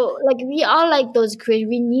 So, like, we are like those kids.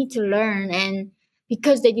 We need to learn, and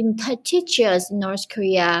because they didn't teach us in North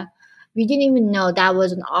Korea, we didn't even know that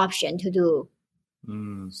was an option to do.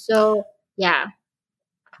 So yeah.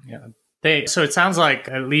 So it sounds like,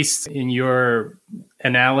 at least in your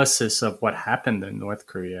analysis of what happened in North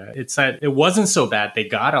Korea, it's that it wasn't so bad. They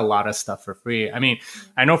got a lot of stuff for free. I mean,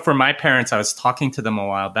 I know for my parents, I was talking to them a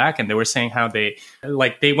while back, and they were saying how they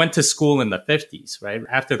went to school in the 50s, right?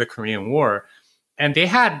 After the Korean War. And they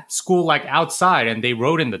had school like outside, and they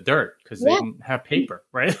wrote in the dirt because they didn't have paper,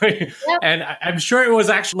 right? And I'm sure it was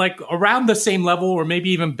actually like around the same level or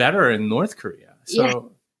maybe even better in North Korea.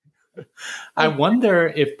 So I wonder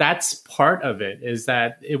if that's part of it, is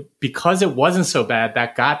that because it wasn't so bad,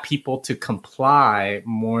 that got people to comply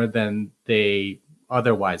more than they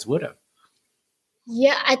otherwise would have.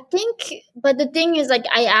 Yeah, I think, but the thing is, like,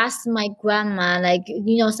 I asked my grandma, like,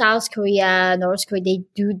 South Korea, North Korea, they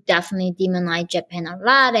do definitely demonize Japan a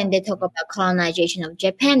lot, and they talk about colonization of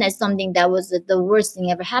Japan as something that was the worst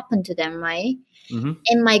thing ever happened to them, right?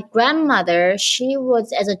 And my grandmother, she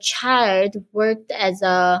was, as a child, worked as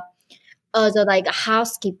a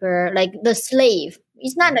housekeeper, like the slave.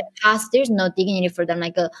 It's not like house. There's no dignity for them,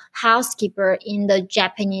 like a housekeeper in the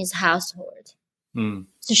Japanese household.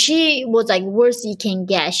 So she was like worse you can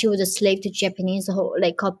get. She was a slave to Japanese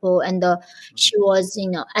couple, and she was,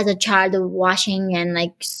 as a child, washing and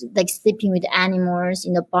like sleeping with animals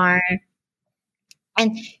in the barn.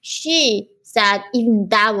 And she said even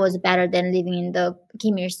that was better than living in the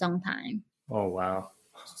Kim Il Sung time. Oh wow!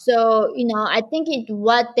 So I think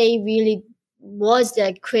what they really was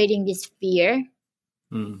like creating this fear,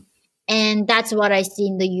 and that's what I see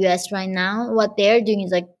in the U.S. right now. What they're doing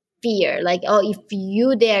is like fear, like, oh, if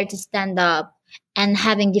you dare to stand up and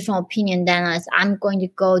having different opinion than us, I'm going to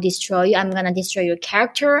go destroy you. I'm gonna destroy your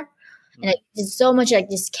character. And there's so much like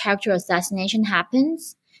this character assassination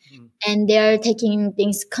happens, and they're taking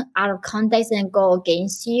things out of context and go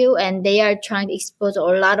against you, and they are trying to expose a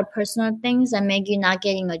lot of personal things and make you not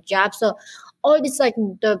getting a job. So all this, like,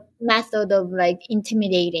 the method of like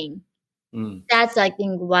intimidating, that's, I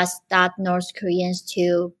think, what stopped North Koreans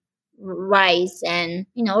to rise. And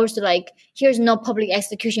also, like, here's no public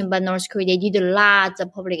execution, but North Korea, they did lots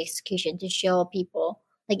of public execution to show people,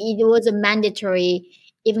 like, it was a mandatory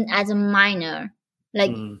even as a minor.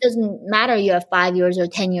 Like, it doesn't matter you are 5 years or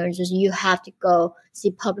 10 years, you have to go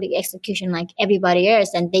see public execution like everybody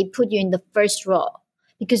else, and they put you in the first row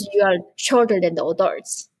because you are shorter than the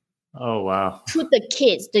adults. Oh wow! Put the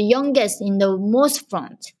kids, the youngest, in the most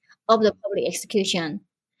front of the public execution,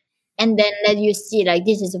 and then let you see, like,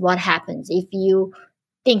 this is what happens if you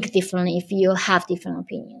think differently, if you have different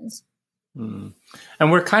opinions. And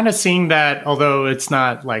we're kind of seeing that, although it's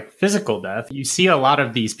not like physical death, you see a lot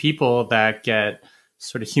of these people that get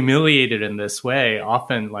sort of humiliated in this way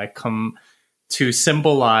often like come to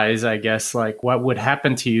symbolize, I guess, like what would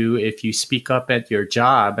happen to you if you speak up at your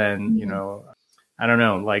job and, I don't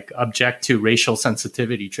know, like object to racial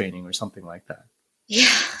sensitivity training or something like that. Yeah,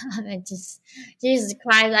 I just Jesus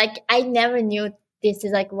Christ, like I never knew this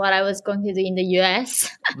is like what I was going to do in the US.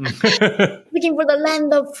 Looking for the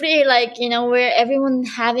land of free, like, where everyone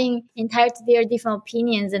having entirely their different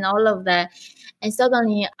opinions and all of that. And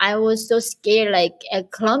suddenly I was so scared, like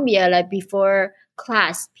at Columbia, like before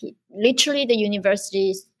class, literally the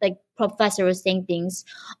university's like professor was saying things.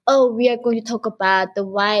 Oh, we are going to talk about the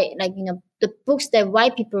white, like, the books that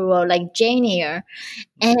white people wrote, like Jane Eyre.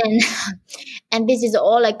 And and this is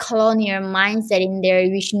all like colonial mindset in there.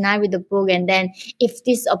 You should not read the book. And then if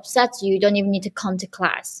this upsets you, you don't even need to come to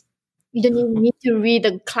class. You don't even need to read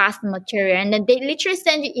the class material. And then they literally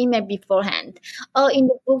send you email beforehand. Oh, in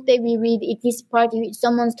the book that we read, if this part, if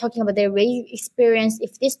someone's talking about their race experience,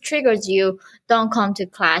 if this triggers you, don't come to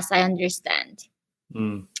class. I understand.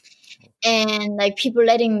 Mm. And like people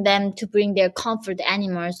letting them to bring their comfort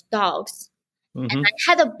animals, dogs. Mm-hmm. And I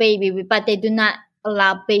had a baby, but they do not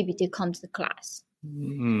allow baby to come to the class.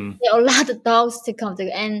 Mm. They allow the dogs to come to,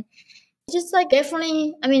 and just like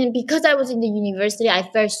definitely, I mean, because I was in the university, I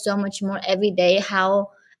felt so much more every day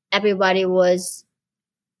how everybody was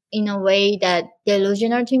in a way that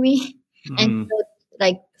delusional to me and so,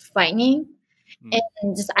 like frightening.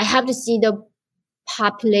 And just I have to see the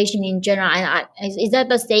population in general. And is that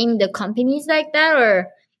the same? The companies like that, or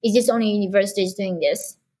is this only universities doing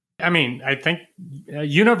this? I mean, I think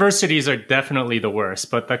universities are definitely the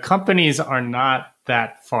worst, but the companies are not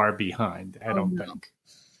that far behind, I don't think.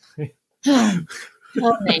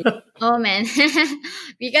 Oh man.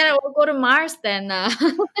 We gotta all go to Mars then.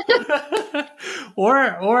 or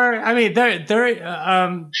I mean, the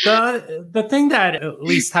thing that, at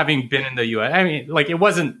least having been in the US, I mean, like it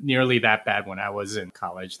wasn't nearly that bad when I was in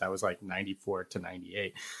college. That was like 94 to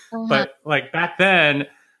 98. But like back then,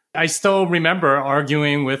 I still remember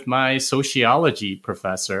arguing with my sociology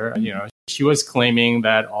professor. She was claiming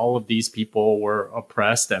that all of these people were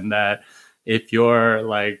oppressed and that if you're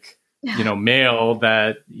like, male,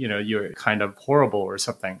 that, you're kind of horrible or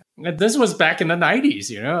something. This was back in the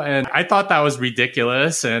 90s, and I thought that was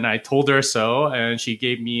ridiculous. And I told her so, and she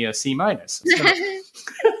gave me a C-.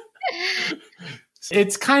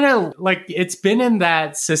 It's kind of like it's been in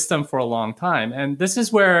that system for a long time. And this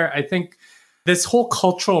is where I think this whole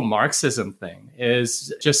cultural Marxism thing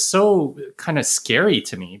is just so kind of scary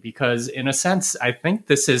to me, because in a sense, I think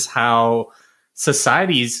this is how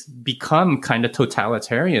societies become kind of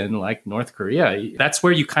totalitarian, like North Korea. That's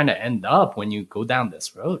where you kind of end up when you go down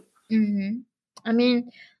this road. Mm-hmm. I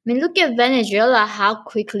mean, look at Venezuela, how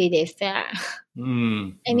quickly they fell.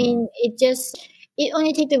 I mean, it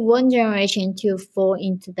only takes one generation to fall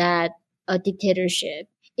into that dictatorship.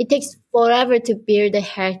 It takes forever to build a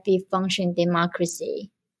healthy, functioning democracy.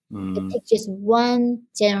 It takes just one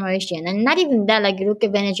generation. And not even that, like look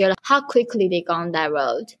at Venezuela, how quickly they go on that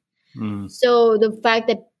road. So the fact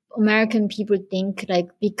that American people think like,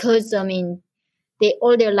 because I mean, they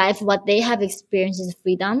all their life what they have experienced is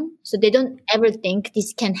freedom, so they don't ever think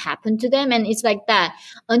this can happen to them. And it's like that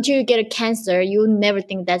until you get a cancer, you never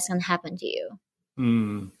think that's gonna happen to you,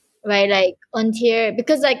 right? Like until,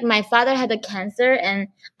 because like my father had a cancer, and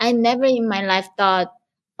I never in my life thought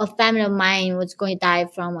a family of mine was going to die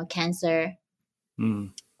from a cancer,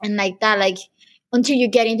 and like that, like. Until you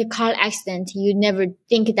get into car accident, you never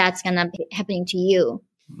think that's gonna be happening to you.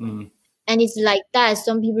 And it's like that.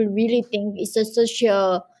 Some people really think it's such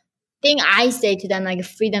a thing. I say to them, like,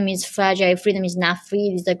 freedom is fragile, freedom is not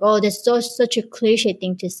free. It's like, oh, that's such a cliche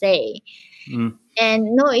thing to say.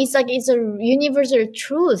 And no, it's like, it's a universal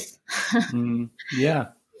truth. Yeah.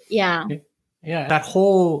 Yeah. That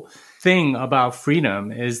whole thing about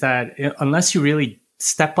freedom is that unless you really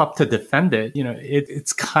step up to defend it,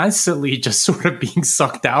 it's constantly just sort of being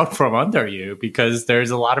sucked out from under you, because there's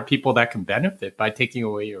a lot of people that can benefit by taking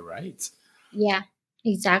away your rights. Yeah,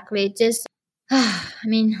 exactly. Just, I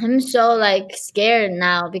mean, I'm so like scared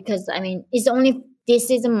now, because I mean, this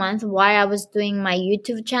is a month while I was doing my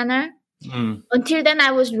YouTube channel. Until then,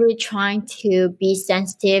 I was really trying to be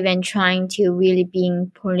sensitive and trying to really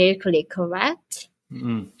being politically correct.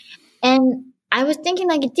 And I was thinking,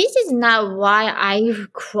 like, this is not why I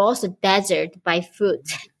cross the desert by foot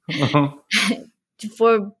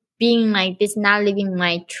for being like this, not living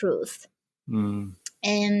my truth.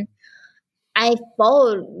 And I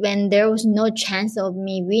fought when there was no chance of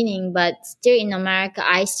me winning, but still in America,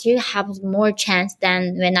 I still have more chance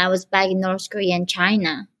than when I was back in North Korea and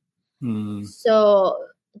China. So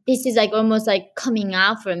this is like almost like coming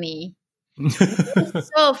out for me. I'm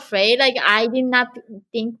so afraid. Like, I did not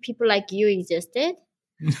think people like you existed.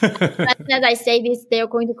 As I say this, they're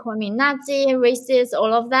going to call me Nazi, racist,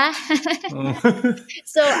 all of that.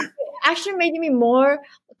 So it actually made me more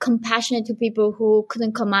compassionate to people who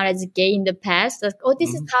couldn't come out as gay in the past. Like, oh,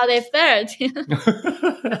 this is how they felt.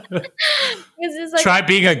 It's like, try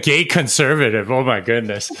being a gay conservative. Oh my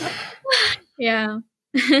goodness. Yeah.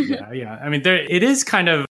 Yeah. I mean, there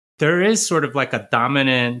is sort of like a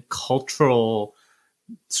dominant cultural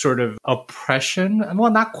sort of oppression.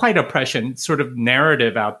 Well, not quite oppression, sort of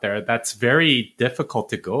narrative out there that's very difficult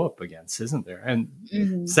to go up against, isn't there? And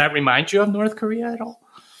does that remind you of North Korea at all?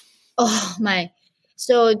 Oh my.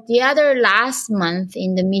 So the other last month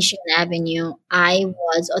in the Michigan Avenue, I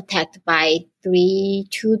was attacked by three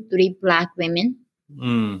Black women.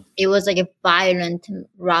 It was like a violent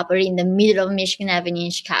robbery in the middle of Michigan Avenue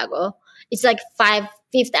in Chicago. It's like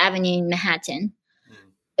Fifth Avenue in Manhattan.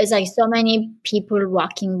 It's like so many people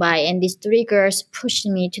walking by, and these three girls pushed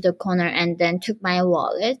me to the corner and then took my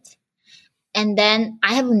wallet. And then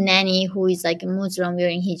I have a nanny who is like a Muslim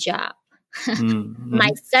wearing hijab.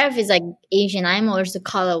 Myself is like Asian. I'm also a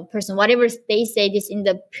color person. Whatever they say this in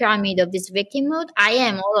the pyramid of this victimhood, I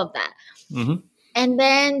am all of that. And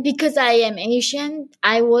then because I am Asian,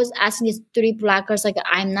 I was asking these three Black girls, like,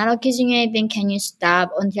 I'm not accusing you of anything. Can you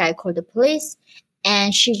stop until I call the police?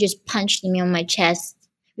 And she just punched me on my chest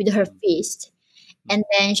with her fist. And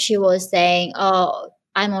then she was saying, oh,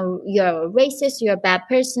 you're a racist, you're a bad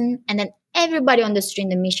person. And then everybody on the street in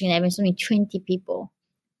the Michigan Avenue, only 20 people,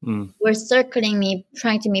 were circling me,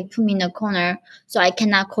 trying to put me in a corner so I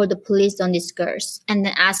cannot call the police on these girls, and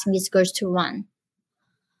then asking these girls to run.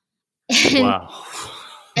 Wow.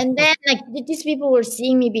 And then like these people were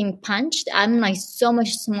seeing me being punched. I'm like so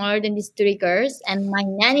much smaller than these three girls, and my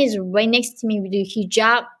nanny is right next to me with the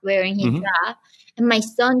hijab, wearing hijab, and my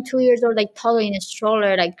son, 2 years old, like toddler in a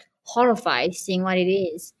stroller, like horrified seeing what it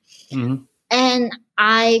is. And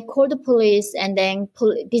I called the police, and then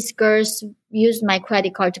these girls used my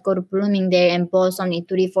credit card to go to Bloomingdale and bought something,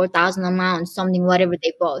 $34,000 amount, something, whatever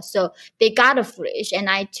they bought. So they got a fridge, and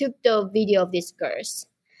I took the video of these girls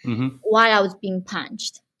while I was being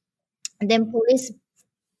punched. And then police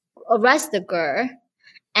arrest the girl,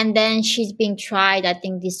 and then she's being tried, I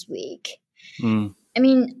think, this week. I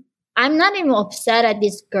mean, I'm not even upset at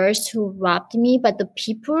these girls who robbed me, but the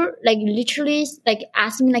people like literally like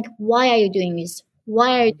ask me like, why are you doing this?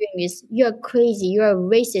 Why are you doing this? You're crazy. You're a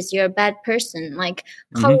racist. You're a bad person. Like,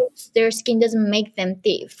 color their skin doesn't make them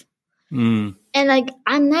thief. And like,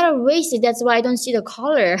 I'm not a racist. That's why I don't see the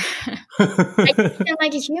color. I see them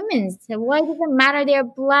like humans. Why does it matter they're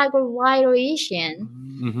Black or white or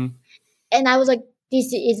Asian? And I was like,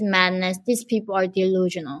 this is madness. These people are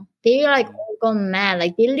delusional. They like all gone mad.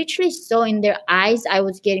 Like they literally saw in their eyes I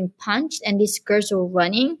was getting punched and these girls were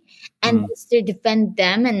running, and they still defend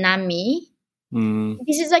them and not me.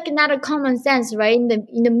 This is like not a common sense, right? In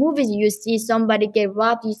the movies, you see somebody get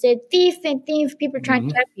robbed, you say thief and thief. People trying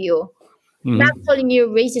to help you, not calling you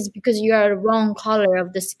racist because you are the wrong color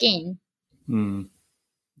of the skin.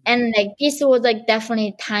 And like this was like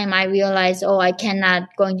definitely time I realized, oh, I cannot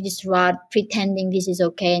go into this route pretending this is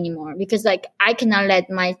okay anymore, because like I cannot let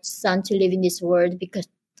my son to live in this world because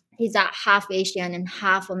he's half Asian and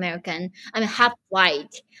half American. I mean half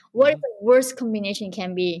white. What is the worst combination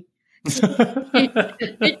can be? I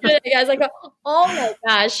was like, oh my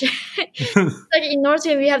gosh. Like in North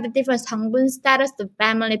Korea we have the different sangbun status, the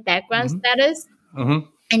family background status,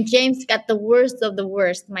 and James got the worst of the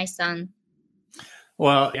worst, my son.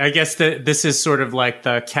 Well, I guess this is sort of like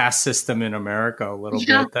the caste system in America a little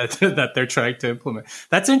bit that they're trying to implement.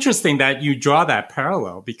 That's interesting that you draw that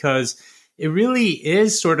parallel, because it really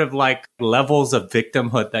is sort of like levels of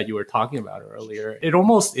victimhood that you were talking about earlier. It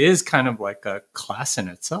almost is kind of like a class in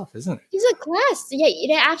itself, isn't it? It's a class.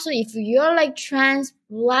 Yeah, absolutely. If you're like trans,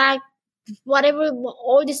 Black, whatever,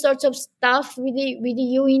 all these sorts of stuff with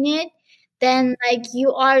you in it, then like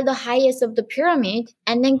you are the highest of the pyramid,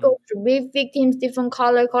 and then go to rape victims, different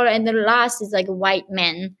color, and the last is like white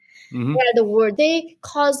men. They are the world. They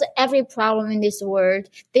cause every problem in this world.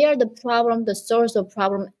 They are the problem, the source of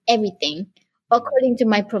problem, everything, according to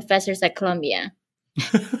my professors at Columbia.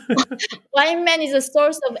 White man is the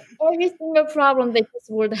source of every single problem that this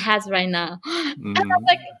world has right now. And I'm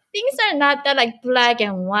like, things are not that like black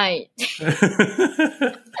and white.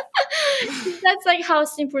 That's like how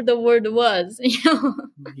simple the world was, you know?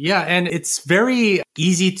 Yeah, and it's very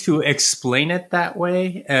easy to explain it that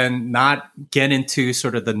way and not get into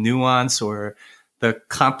sort of the nuance or the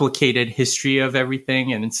complicated history of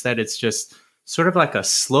everything. And instead, it's just sort of like a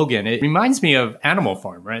slogan. It reminds me of Animal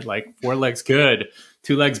Farm, right? Like 4 legs good,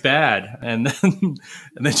 2 legs bad, and then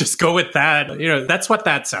just go with that. You know, that's what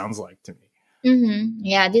that sounds like to me.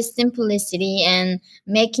 Yeah, this simplicity and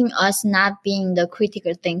making us not being the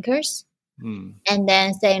critical thinkers. And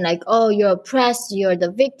then saying like, oh, you're oppressed, you're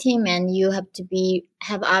the victim, and you have to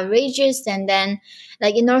have outrageous. And then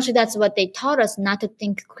like in North Korea, that's what they taught us, not to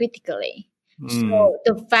think critically. So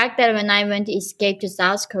the fact that when I went to escape to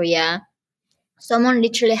South Korea, someone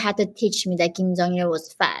literally had to teach me that Kim Jong-il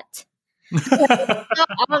was fat. It's so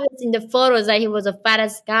obvious in the photos that he was a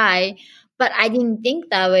fattest guy, but I didn't think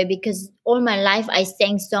that way because all my life I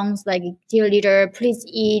sang songs like "Dear Leader, Please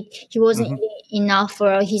Eat." He wasn't eating enough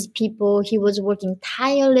for his people. He was working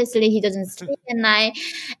tirelessly. He doesn't sleep at night,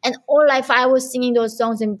 and all life I was singing those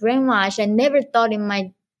songs in brainwash. I never thought in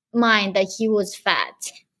my mind that he was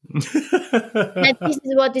fat. That this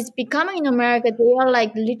is what is becoming in America. They are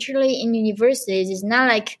like literally in universities. It's not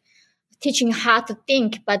like teaching you how to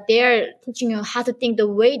think, but they're teaching you how to think the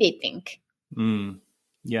way they think.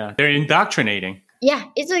 Yeah, they're indoctrinating. Yeah,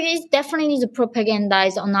 it's definitely the propaganda,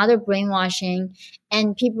 is another brainwashing,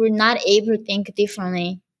 and people are not able to think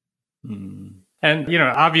differently. And,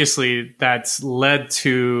 obviously that's led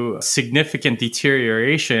to significant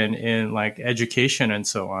deterioration in like education and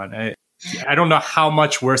so on. I don't know how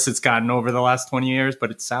much worse it's gotten over the last 20 years,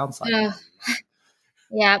 but it sounds like it.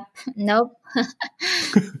 Yeah, nope.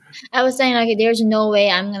 I was saying like there's no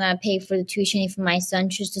way I'm gonna pay for the tuition if my son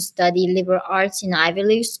chooses to study liberal arts in Ivy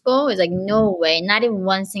League school. It's like no way, not even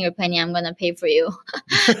one single penny I'm gonna pay for you.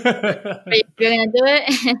 You're gonna do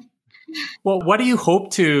it? Well, what do you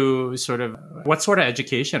hope to what sort of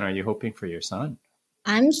education are you hoping for your son?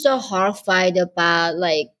 I'm so horrified about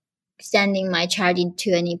like sending my child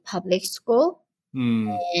into any public school.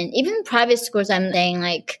 And even private schools, I'm saying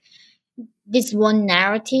like this one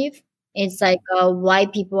narrative. It's like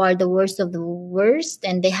white people are the worst of the worst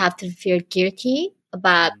and they have to feel guilty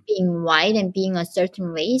about being white and being a certain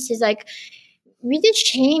race. It's like, with the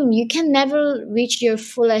shame, you can never reach your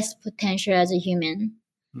fullest potential as a human.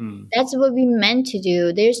 That's what we meant to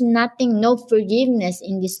do. There's no forgiveness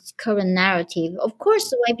in this current narrative. Of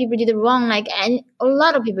course, white people did it wrong, and a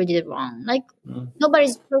lot of people did it wrong.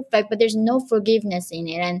 Nobody's perfect, but there's no forgiveness in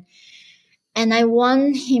it. And I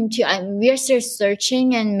want him to, we're still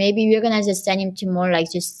searching, and maybe we're going to just send him to more like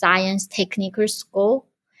just science technical school.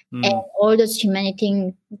 And all those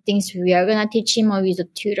humanity things we are going to teach him or with a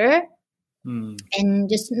tutor. And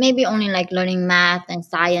just maybe only like learning math and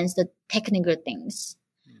science, the technical things.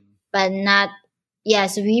 But not,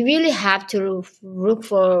 so we really have to look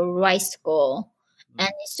for a right school. And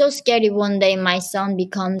it's so scary one day my son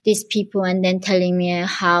becomes these people and then telling me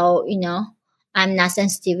how, I'm not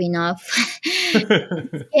sensitive enough.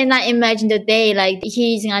 Cannot imagine the day like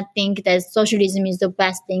he's gonna think that socialism is the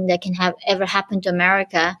best thing that can have ever happened to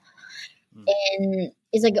America. And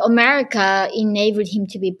it's like America enabled him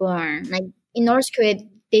to be born. Like in North Korea,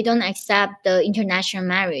 they don't accept the international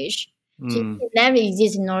marriage. So it never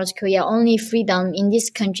exists in North Korea. Only freedom in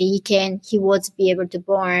this country he was be able to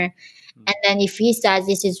born. And then if he says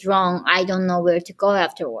this is wrong, I don't know where to go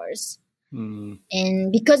afterwards.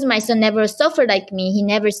 And because my son never suffered like me, he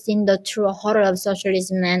never seen the true horror of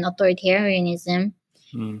socialism and authoritarianism.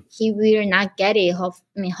 He will not get it.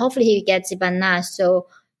 Hopefully he gets it, but not. So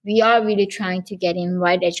we are really trying to get him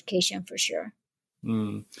right education for sure.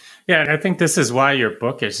 Yeah, I think this is why your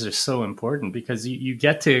book is just so important, because you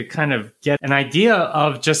get to kind of get an idea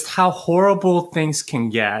of just how horrible things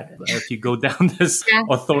can get if you go down this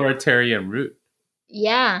authoritarian route.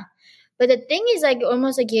 Yeah. But the thing is like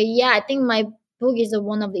almost like, I think my book is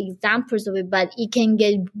one of the examples of it, but it can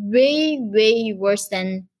get way, way worse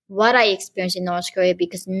than what I experienced in North Korea,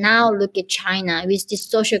 because now look at China with this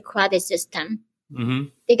social credit system.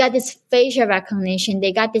 They got this facial recognition.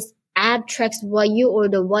 They got this app tracks what you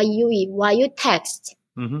order, what you eat, what you text.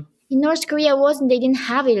 In North Korea, they didn't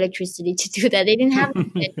have electricity to do that. They didn't have to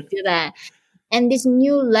do that. And this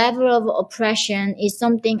new level of oppression is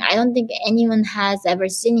something I don't think anyone has ever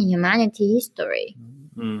seen in humanity history.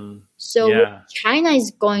 So China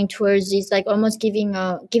is going towards is like almost giving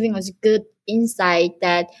us good insight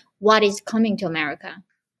that what is coming to America.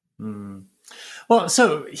 Well,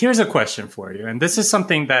 so here's a question for you. And this is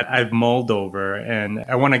something that I've mulled over and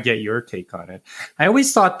I want to get your take on it. I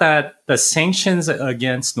always thought that the sanctions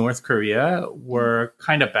against North Korea were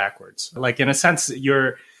kind of backwards. Like in a sense,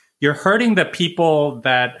 you're hurting the people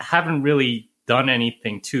that haven't really done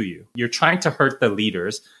anything to you. You're trying to hurt the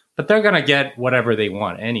leaders, but they're going to get whatever they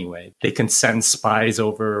want anyway. They can send spies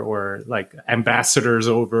over or like ambassadors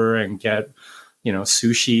over and get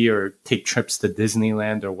sushi or take trips to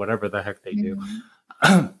Disneyland or whatever the heck they do.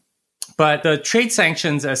 But the trade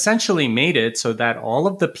sanctions essentially made it so that all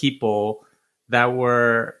of the people that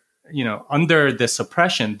were, under this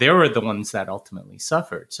oppression, they were the ones that ultimately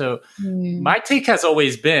suffered. So my take has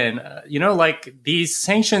always been, like these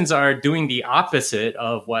sanctions are doing the opposite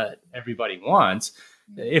of what everybody wants.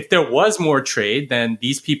 If there was more trade, then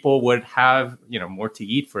these people would have, more to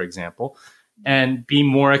eat, for example, and be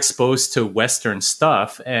more exposed to Western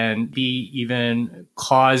stuff and be even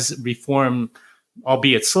cause reform,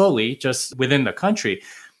 albeit slowly, just within the country.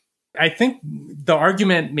 I think the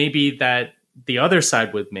argument maybe that the other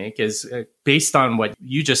side would make is based on what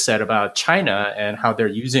you just said about China and how they're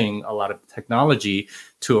using a lot of technology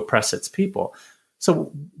to oppress its people.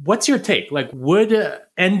 So what's your take? Like, would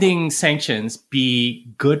ending sanctions be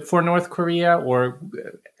good for North Korea or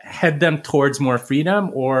head them towards more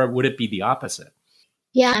freedom, or would it be the opposite?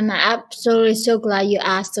 Yeah, I'm absolutely so glad you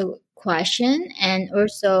asked the question. And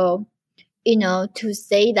also, to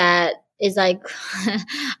say that is like,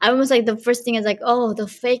 I almost like the first thing is like, oh, the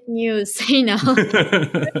fake news,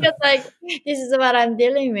 because like, this is what I'm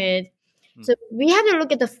dealing with. So we have to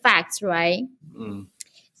look at the facts, right?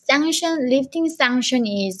 Lifting sanction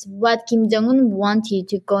is what Kim Jong-un wanted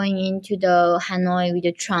to going into the Hanoi with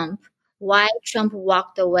the Trump. Why Trump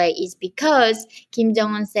walked away is because Kim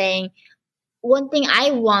Jong-un saying, one thing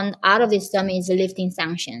I want out of this summit is lifting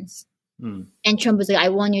sanctions. And Trump was like, I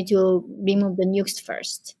want you to remove the nukes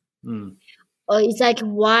first. It's like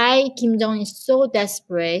why Kim Jong-un is so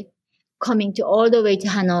desperate coming to all the way to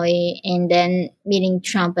Hanoi and then meeting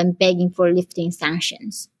Trump and begging for lifting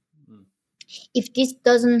sanctions. If this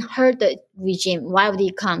doesn't hurt the regime, why would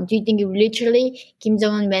he come? Do you think literally Kim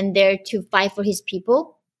Jong-un went there to fight for his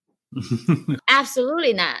people?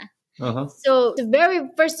 Absolutely not. So the very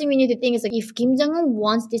first thing we need to think is like, if Kim Jong-un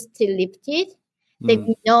wants this to lift it, then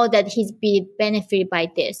we know that he's been benefited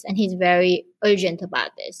by this and he's very urgent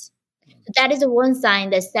about this. So that is the one sign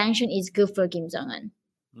that sanction is good for Kim Jong-un.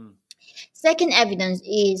 Second evidence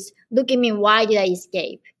is, look at me, why did I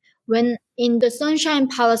escape? When in the Sunshine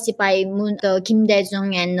Policy by Kim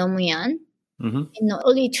Dae-jung and Roh Moo-hyun, in the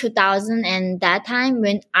early 2000 and that time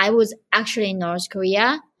when I was actually in North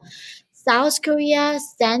Korea, South Korea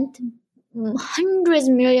sent hundreds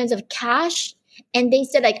of millions of cash, and they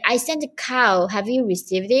said like, I sent a cow, have you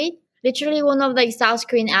received it? Literally one of like South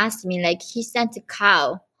Korean asked me like, he sent a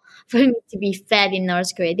cow for me to be fed in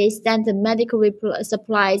North Korea. They sent the medical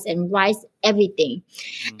supplies and rice, everything.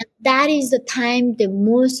 And that is the time that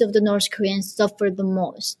most of the North Koreans suffered the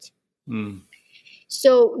most.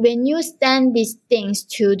 So when you send these things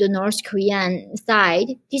to the North Korean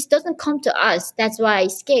side, this doesn't come to us. That's why I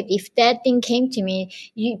escaped. If that thing came to me,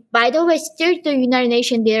 by the way, still the United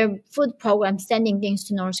Nations, their food program sending things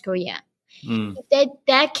to North Korea. If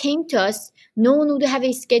that came to us, no one would have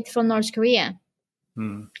escaped from North Korea.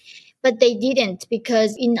 But they didn't,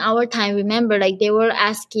 because in our time, remember, like they were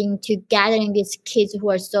asking to gathering these kids who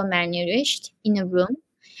are so malnourished in a room,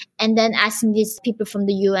 and then asking these people from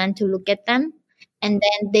the UN to look at them. And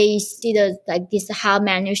then they see this how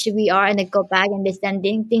malnourished we are, and they go back and they send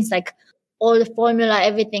things like all the formula,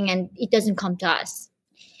 everything, and it doesn't come to us.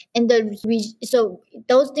 And so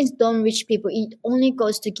those things don't reach people. It only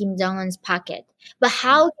goes to Kim Jong-un's pocket. But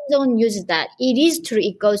how Kim Jong-un uses that? It is true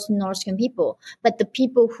it goes to North Korean people, but the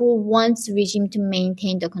people who want the regime to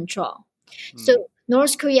maintain the control. So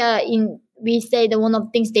North Korea, we say that one of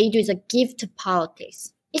the things they do is a gift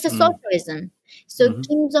politics. It's a socialism. So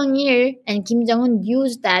Kim Jong-il and Kim Jong-un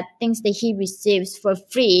use that things that he receives for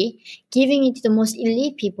free, giving it to the most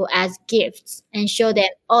elite people as gifts and show them,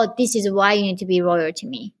 oh, this is why you need to be loyal to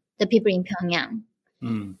me, the people in Pyongyang.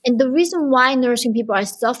 And the reason why North Korean people are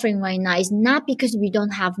suffering right now is not because we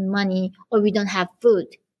don't have money or we don't have food.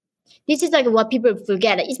 This is like what people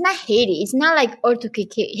forget. It's not Haiti. It's not like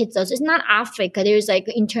earthquake hits us. It's not Africa. There's like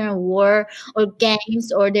internal war or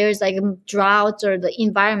gangs or there's like droughts or the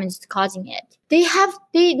environment's causing it.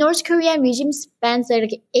 The North Korean regime spends like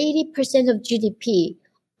 80% of GDP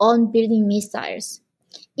on building missiles.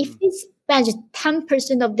 If they spend just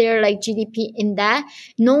 10% of their like GDP in that,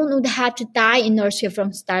 no one would have to die in North Korea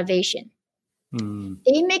from starvation.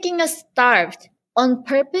 They're making us starved on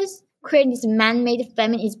purpose. Creating this man-made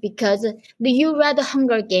famine is because you read the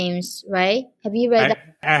Hunger Games, right? Have you read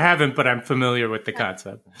that? I haven't, but I'm familiar with the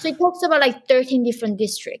concept. So it talks about like 13 different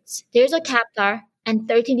districts. There's a capital and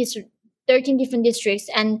 13 different districts,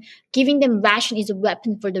 and giving them ration is a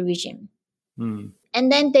weapon for the regime.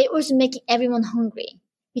 And then they also making everyone hungry,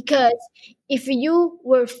 because if you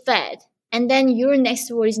were fed and then your next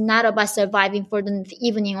word is not about surviving for the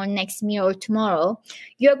evening or next meal or tomorrow,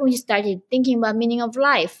 you're going to start thinking about meaning of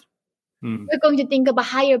life. You're going to think about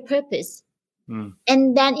higher purpose.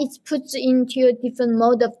 And then it puts into a different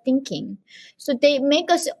mode of thinking. So they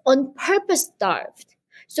make us on purpose starved.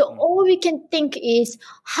 So all we can think is,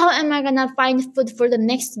 how am I gonna find food for the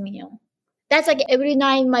next meal? That's like every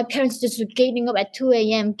night my parents just getting up at 2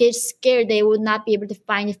 a.m., get scared they would not be able to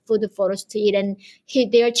find food for us to eat, and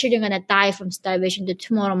their children gonna die from starvation to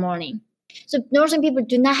tomorrow morning. So Northern people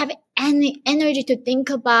do not have any energy to think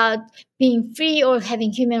about being free or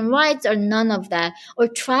having human rights or none of that, or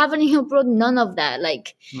traveling abroad, none of that.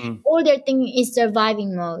 Like all they're thinking is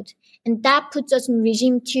surviving mode. And that puts us in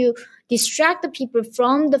regime to distract the people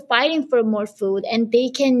from the fighting for more food, and they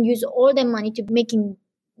can use all their money to making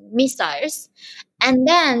missiles and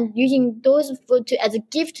then using those food as a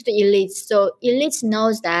gift to the elites. So elites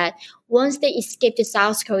knows that once they escape to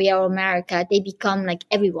South Korea or America, they become like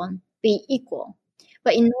everyone, be equal.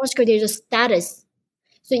 But in North Korea, there's a status.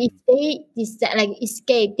 So if they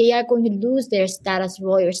escape, they are going to lose their status,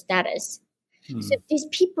 royal status. So these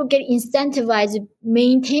people get incentivized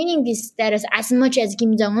maintaining this status as much as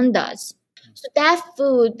Kim Jong-un does. So that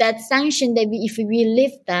food, that sanction that if we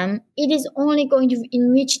lift them, it is only going to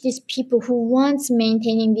enrich these people who wants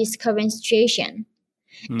maintaining this current situation.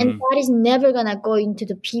 And that is never going to go into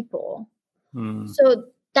the people. So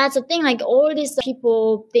that's the thing, like all these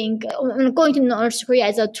people think going to North Korea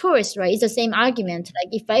as a tourist, right? It's the same argument.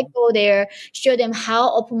 Like if I go there, show them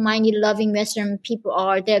how open-minded, loving Western people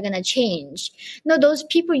are, they're going to change. No, those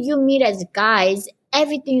people you meet as guys,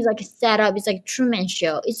 everything is like set up. It's like Truman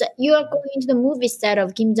Show. It's like you are going into the movie set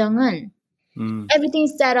of Kim Jong-un.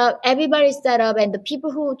 Everything's set up. Everybody's set up. And the people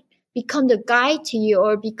who become the guide to you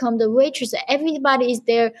or become the waitress, everybody is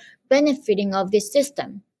there benefiting of this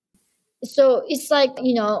system. So it's like,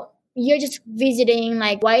 you're just visiting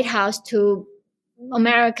like White House to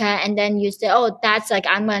America, and then you say, oh, that's like,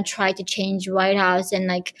 I'm going to try to change White House. And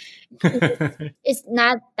like, it's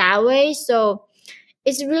not that way. So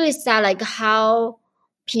it's really sad, like how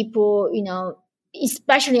people,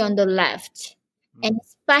 especially on the left, and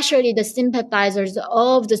especially the sympathizers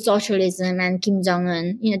of the socialism and Kim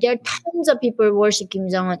Jong-un, there are tons of people who worship Kim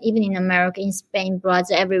Jong-un, even in America, in Spain,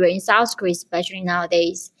 Brazil, everywhere, in South Korea, especially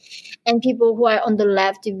nowadays. And people who are on the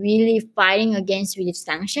left really fighting against with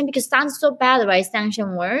sanction, because it sounds so bad, right?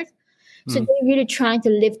 Sanction word. So they're really trying to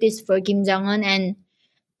lift this for Kim Jong-un, and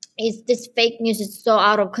this fake news is so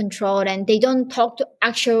out of control, and they don't talk to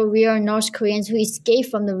actual real North Koreans who escaped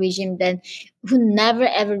from the regime, who never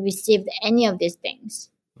ever received any of these things.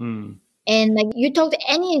 And like you talk to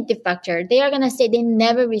any defector, they are gonna say they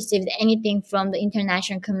never received anything from the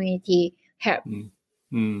international community help.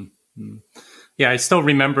 Yeah, I still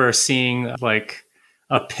remember seeing like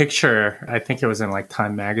a picture. I think it was in like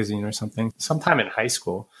Time magazine or something, sometime in high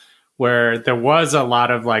school, where there was a lot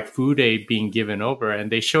of like food aid being given over,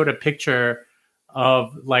 and they showed a picture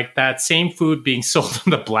of like that same food being sold on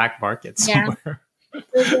the black market somewhere.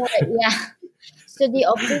 Yeah. So the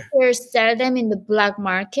officers sell them in the black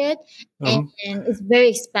market, and it's very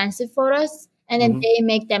expensive for us, and then they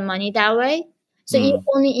make their money that way. So it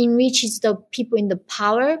only enriches the people in the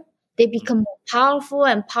power. They become more powerful,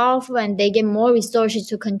 and they get more resources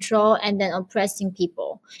to control and then oppressing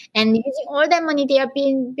people. And using all that money, they are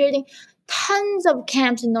building tons of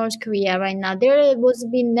camps in North Korea right now. There was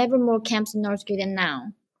been never more camps in North Korea than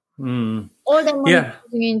now. All that money is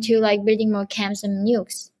going into like building more camps and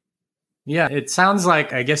nukes. Yeah, it sounds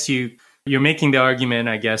like, I guess you're making the argument,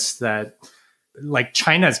 I guess, that like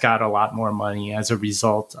China's got a lot more money as a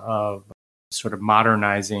result of sort of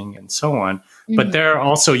modernizing and so on. But they're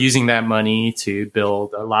also using that money to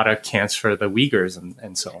build a lot of camps for the Uyghurs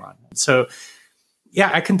and so on. So,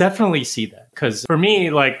 yeah, I can definitely see that. Because for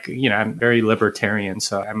me, like, I'm very libertarian.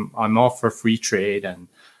 So I'm all for free trade and,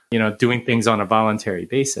 doing things on a voluntary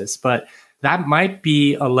basis. But that might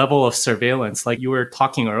be a level of surveillance. Like you were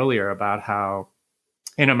talking earlier about how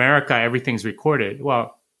in America, everything's recorded.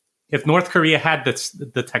 Well, if North Korea had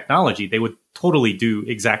the technology, they would totally do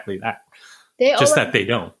exactly that. That they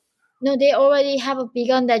don't. No, they already have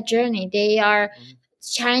begun that journey.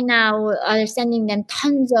 China are sending them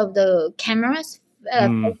tons of the cameras,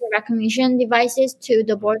 facial recognition devices to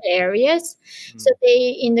the border areas. So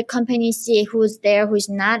they, in the company, see who's there, who's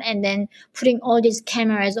not, and then putting all these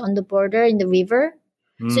cameras on the border in the river.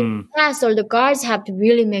 So in the past, all the guards have to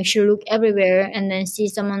really make sure, look everywhere, and then see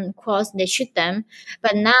someone cross, they shoot them.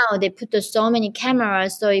 But now they put so many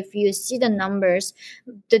cameras, so if you see the numbers,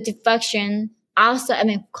 the defection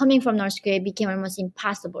coming from North Korea became almost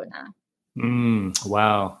impossible now.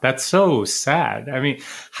 Wow, that's so sad. I mean,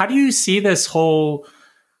 how do you see this whole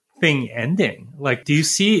thing ending? Like, do you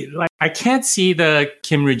see, like, I can't see the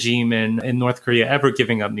Kim regime in North Korea ever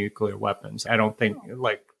giving up nuclear weapons. I don't think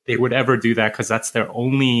like they would ever do that because that's their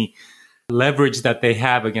only leverage that they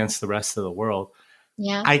have against the rest of the world.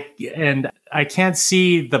 Yeah. I can't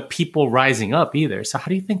see the people rising up either. So how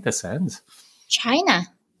do you think this ends? China.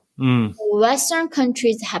 Mm. Western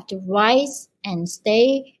countries have to rise and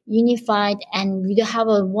stay unified, and we have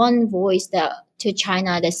a one voice to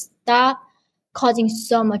China that stop causing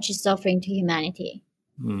so much suffering to humanity.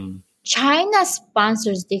 Mm. China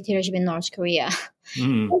sponsors dictatorship in North Korea.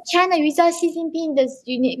 Mm. China, without Xi Jinping,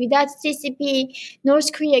 without CCP,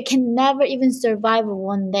 North Korea can never even survive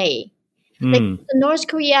one day. Like North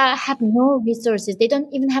Korea have no resources. They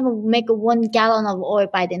don't even have make 1 gallon of oil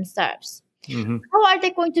by themselves. Mm-hmm. How are they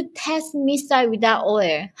going to test missile without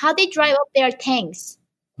oil? How they drive up their tanks?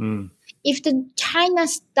 Mm. If the China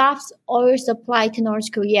stops oil supply to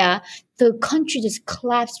North Korea, the country just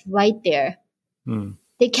collapses right there. Mm.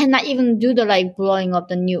 They cannot even do the blowing up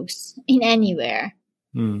the nukes in anywhere.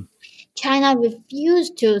 Mm. China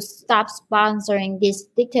refused to stop sponsoring this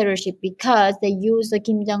dictatorship because they used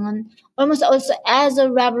Kim Jong-un almost also as a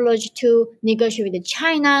leverage to negotiate with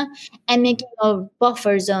China and making a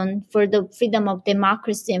buffer zone for the freedom of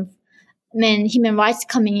democracy and human rights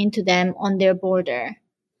coming into them on their border.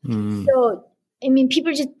 Mm. So,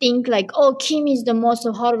 people just think oh, Kim is the most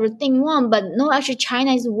horrible thing one, but no, actually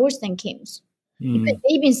China is worse than Kim's. Because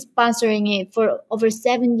they've been sponsoring it for over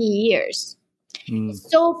 70 years.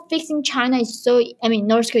 So fixing China is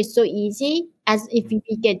North Korea is so easy as if we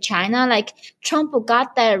get China. Trump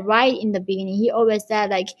got that right in the beginning. He always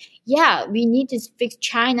said yeah, we need to fix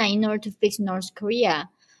China in order to fix North Korea.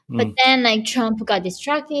 But then Trump got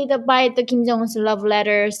distracted by the Kim Jong-un's love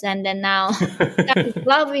letters, and then now got in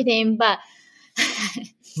love with him. But as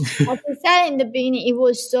I said in the beginning, it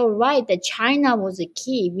was so right that China was the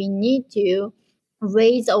key. We need to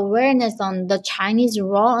raise awareness on the Chinese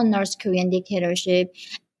role on North Korean dictatorship,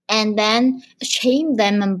 and then shame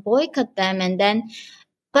them and boycott them, and then.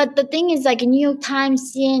 But the thing is, New York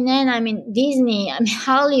Times, CNN, Disney,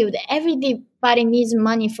 Hollywood, everybody needs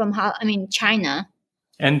money from China.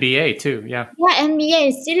 NBA too, yeah. Yeah,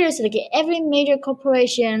 NBA, seriously, every major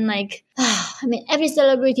corporation, every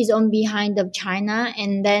celebrity is on behind of China,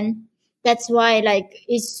 and then that's why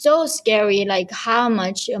it's so scary how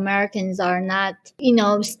much Americans are not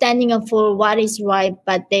standing up for what is right,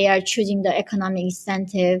 but they are choosing the economic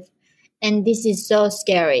incentive, and this is so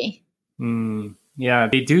scary. Yeah,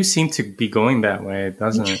 they do seem to be going that way,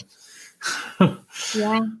 doesn't it?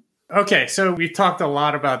 Yeah. Okay, so we talked a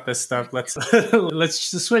lot about this stuff. Let's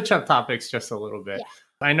just switch up topics just a little bit.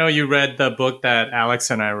 Yeah. I know you read the book that Alex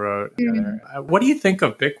and I wrote. What do you think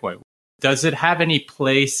of Bitcoin? Does it have any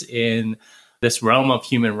place in this realm of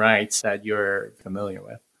human rights that you're familiar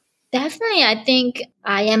with? Definitely. I think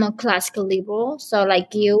I am a classical liberal. So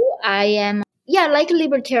like you, I am, like a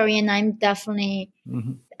libertarian. I'm definitely,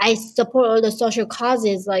 I support all the social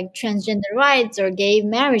causes like transgender rights or gay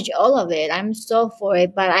marriage, all of it. I'm so for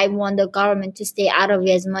it, but I want the government to stay out of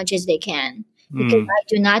it as much as they can because I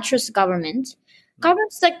do not trust government.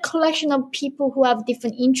 Government's a collection of people who have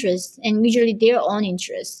different interests and usually their own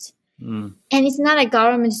interests. And it's not like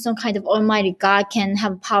government is some kind of almighty God can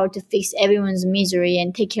have power to fix everyone's misery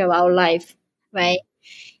and take care of our life, right?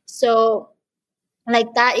 So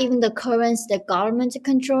like that, even the currency that government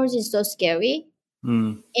controls is so scary.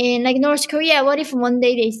 And like North Korea, what if one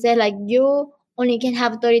day they said like you only can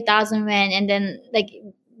have 30,000 yuan and then like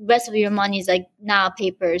rest of your money is like now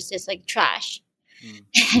papers, it's like trash.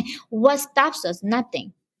 What stops us?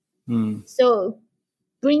 Nothing. So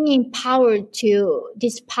bringing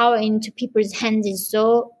this power into people's hands is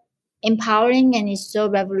so empowering and is so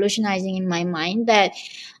revolutionizing in my mind that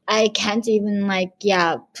I can't even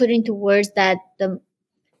put into words that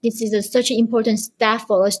this is such an important step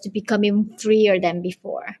for us to become even freer than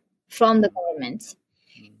before from the government.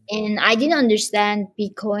 And I didn't understand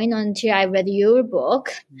Bitcoin until I read your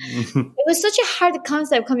book. It was such a hard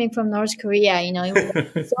concept coming from North Korea,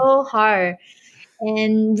 it was so hard.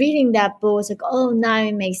 And reading that book was like, oh, now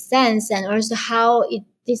it makes sense. And also how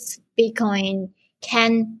this Bitcoin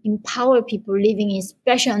can empower people living,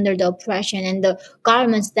 especially under the oppression and the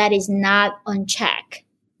governments that is not on check.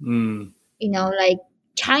 Like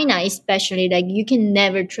China especially, like you can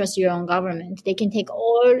never trust your own government. They can take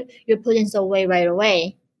all your possessions away right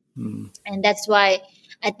away. And that's why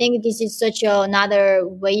I think this is such another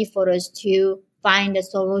way for us to find a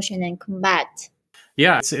solution and combat.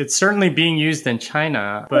 Yeah, it's certainly being used in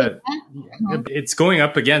China, but it's going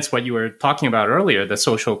up against what you were talking about earlier, the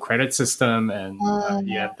social credit system and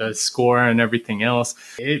the score and everything else.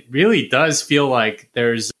 It really does feel like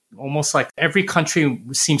there's almost like every country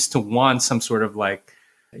seems to want some sort of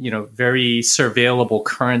very surveillable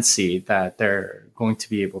currency that they're going to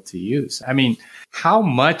be able to use. I mean, how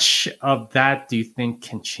much of that do you think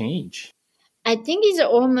can change? I think it's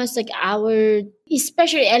almost like our,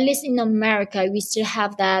 especially at least in America, we still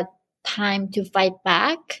have that time to fight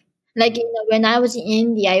back. Like, when I was in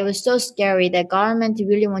India, it was so scary. The government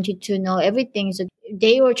really wanted to know everything. So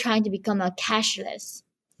they were trying to become a cashless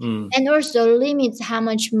and also limits how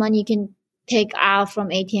much money you can take out from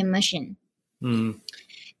ATM machine. And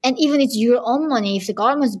even it's your own money, if the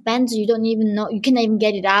government bans you don't even know, you cannot even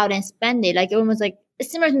get it out and spend it. Like almost like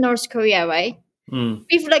it's similar to North Korea, right?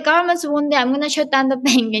 If the government's one day, I'm gonna shut down the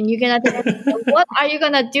bank, and you're gonna think, what are you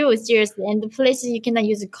gonna do seriously? And the places you cannot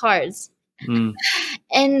use the cards.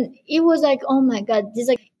 And it was like, oh my god, this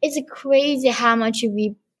it's crazy how much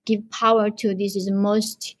we give power to this is the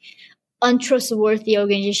most untrustworthy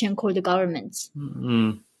organization called the government.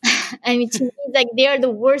 I mean, to me, it's like they are the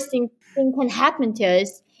worst thing can happen to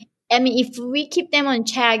us. I mean, if we keep them on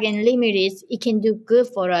check and limit it can do good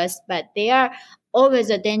for us. But they are always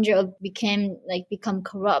a danger of become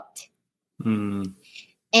corrupt. And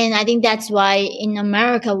I think that's why in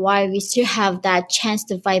America, why we still have that chance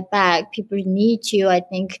to fight back. People need to, I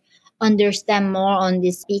think, understand more on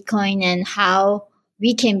this Bitcoin and how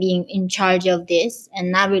we can be in charge of this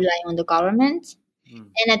and not rely on the government.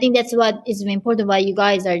 And I think that's what is important, what you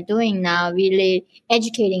guys are doing now, really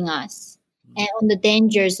educating us and on the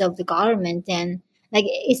dangers of the government. And like,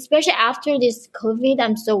 especially after this COVID,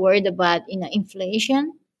 I'm so worried about,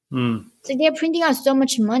 inflation. So they're printing out so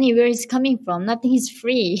much money. Where is it coming from? Nothing is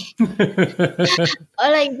free. Or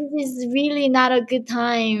like, this is really not a good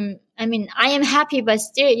time. I mean, I am happy, but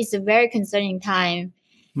still it's a very concerning time.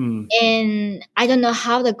 And I don't know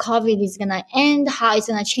how the COVID is gonna end, how it's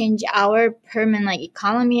gonna change our permanent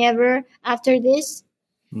economy ever after this.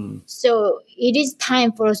 So it is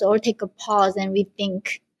time for us all to take a pause and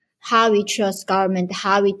rethink how we trust government,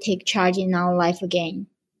 how we take charge in our life again.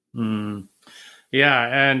 Yeah,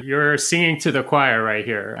 and you're singing to the choir right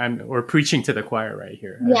here. We're preaching to the choir right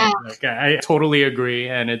here. Yeah. I totally agree.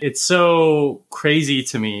 And it's so crazy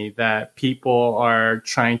to me that people are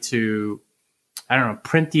trying to, I don't know,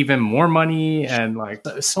 print even more money. And like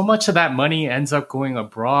so much of that money ends up going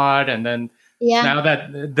abroad. And then now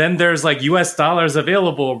then there's like US dollars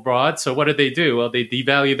available abroad. So what do? Well, they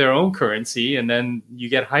devalue their own currency and then you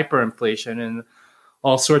get hyperinflation and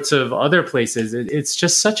all sorts of other places. It's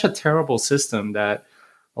just such a terrible system that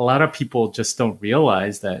a lot of people just don't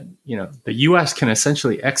realize that, the US can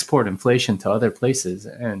essentially export inflation to other places.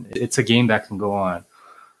 And it's a game that can go on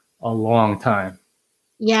a long time.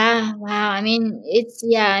 Yeah. Wow. I mean,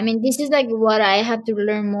 this is like what I have to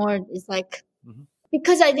learn more. It's like,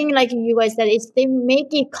 because I think like you guys said, they make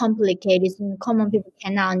it complicated and common people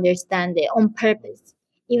cannot understand it on purpose,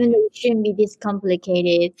 even though it shouldn't be this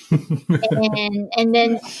complicated. and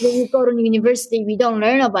then when we go to university, we don't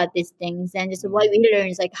learn about these things. And just what we learn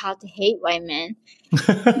is like how to hate white men.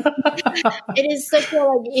 It is such a,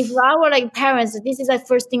 like, if I were like parents, this is the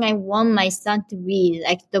first thing I want my son to read,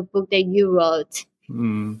 like the book that you wrote.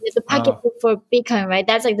 It's a pocket book for Bitcoin, right?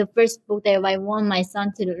 That's like the first book that I want my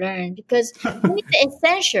son to learn, because money is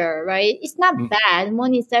essential, right? It's not bad.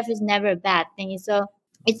 Money itself is never a bad thing. So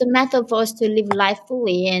it's a method for us to live life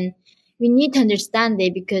fully, and we need to understand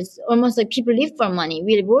it, because almost like people live for money.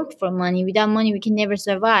 We work for money. Without money, we can never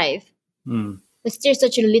survive. But still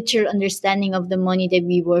such a literal understanding of the money that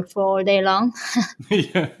we work for all day long.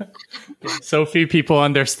 Yeah. So few people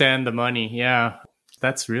understand the money. Yeah.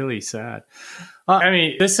 That's really sad. I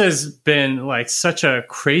mean, this has been like such a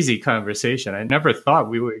crazy conversation. I never thought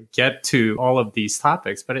we would get to all of these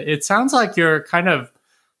topics, but it sounds like you're kind of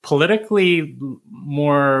politically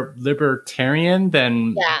more libertarian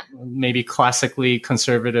than maybe classically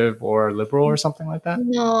conservative or liberal or something like that.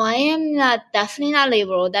 No, I am definitely not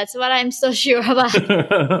liberal. That's what I'm so sure about.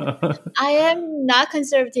 I am not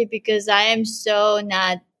conservative because I am so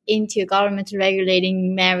not into government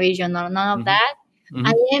regulating marriage or none of that.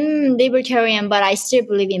 I am libertarian, but I still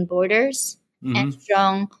believe in borders and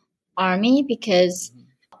strong army, because,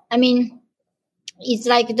 I mean, it's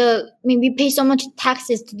like we pay so much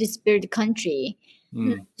taxes to this build country.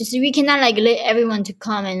 So we cannot like let everyone to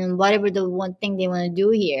come and whatever the one thing they want to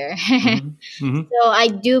do here. So I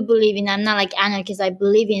do believe in, I'm not like anarchist. I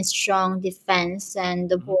believe in strong defense and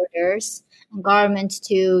the borders and government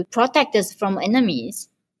to protect us from enemies.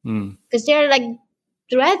 Because there are like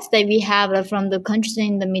threats that we have from the countries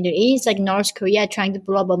in the Middle East, like North Korea trying to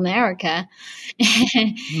blow up America.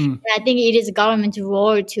 And I think it is government's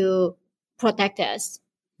role to protect us.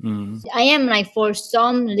 I am like for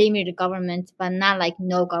some limited government, but not like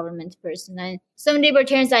no government person. And some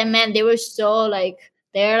libertarians I met, they were so like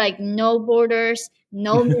there, like no borders,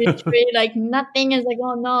 no military, like nothing. Is like,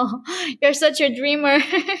 oh no, you're such a dreamer.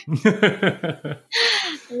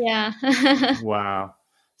 Yeah. Wow.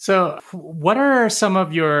 So what are some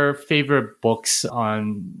of your favorite books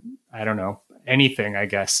on, I don't know, anything, I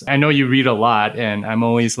guess? I know you read a lot, and I'm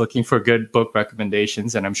always looking for good book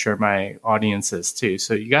recommendations, and I'm sure my audience is too.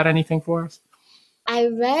 So you got anything for us?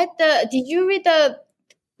 Did you read the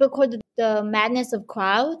book called The Madness of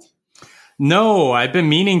Crowd? No, I've been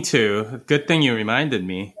meaning to. Good thing you reminded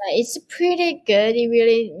me. It's pretty good. It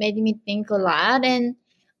really made me think a lot. And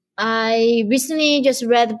I recently just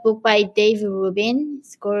read a book by Dave Rubin.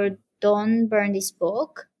 It's called Don't Burn This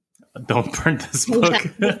Book. Don't burn this book.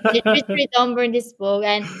 Literally Don't Burn This Book.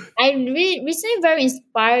 And I recently very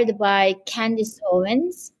inspired by Candace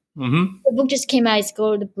Owens. Mm-hmm. The book just came out. It's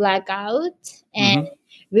called Blackout. And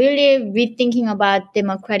really rethinking about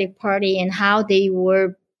Democratic Party and how they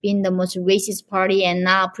were being the most racist party and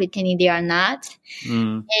now pretending they are not.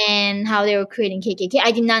 And how they were creating KKK.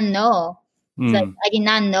 I did not know. So I did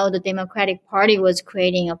not know the Democratic Party was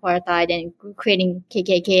creating apartheid and creating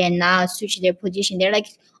KKK and now switch their position. They're like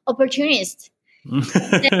opportunists.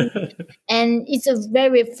 And it's a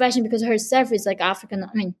very refreshing because herself is like African. I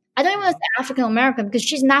mean, I don't even want to say African American because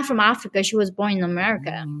she's not from Africa. She was born in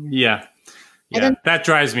America. Yeah. That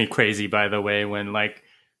drives me crazy, by the way, when like,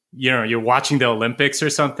 you're watching the Olympics or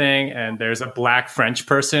something and there's a black French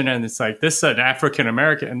person and it's like, this is an African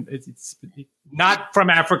American. It's not from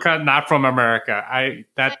Africa, not from America.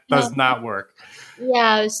 That does not work.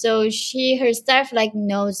 Yeah. So she herself like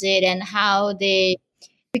knows it and how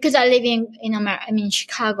because I live in America, I mean,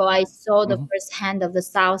 Chicago, I saw the first hand of the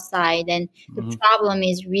South Side. And the problem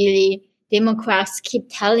is really Democrats keep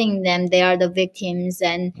telling them they are the victims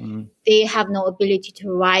and they have no ability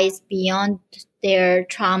to rise beyond their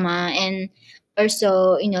trauma. And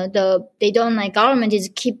also, they don't like government is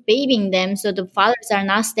keep babying them. So the fathers are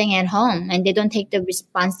not staying at home and they don't take the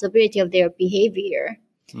responsibility of their behavior.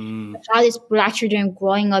 All these black children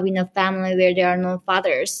growing up in a family where there are no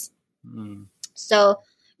fathers. So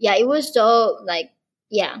yeah, it was so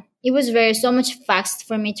it was so much fast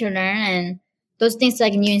for me to learn, and those things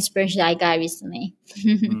like new inspiration I got recently.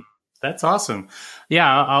 That's awesome.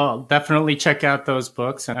 Yeah, I'll definitely check out those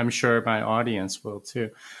books, and I'm sure my audience will too.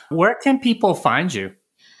 Where can people find you?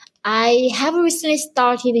 I have recently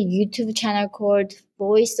started a YouTube channel called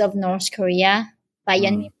Voice of North Korea by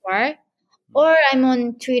Yeonmi Park. Or I'm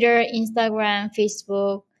on Twitter, Instagram,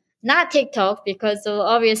 Facebook, not TikTok because of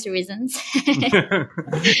obvious reasons.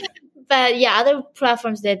 But yeah, other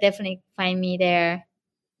platforms, they definitely find me there.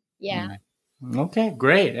 Yeah. Okay,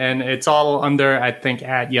 great. And it's all under, I think,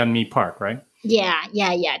 at Yeonmi Park, right? Yeah,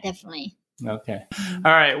 definitely. Okay.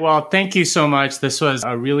 All right. Well, thank you so much. This was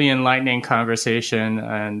a really enlightening conversation.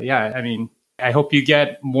 And yeah, I mean, I hope you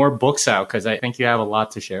get more books out because I think you have a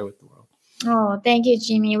lot to share with the world. Oh, thank you,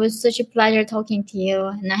 Jimmy. It was such a pleasure talking to you.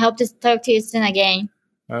 And I hope to talk to you soon again.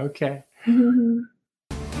 Okay.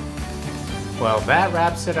 Well, that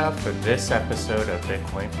wraps it up for this episode of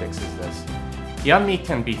Bitcoin Fixes This. Yeonmi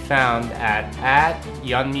can be found at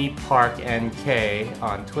Yeonmi Park NK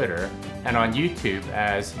on Twitter and on YouTube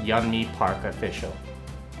as Yeonmi Park Official.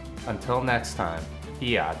 Until next time,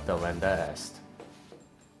 fiat delenda est.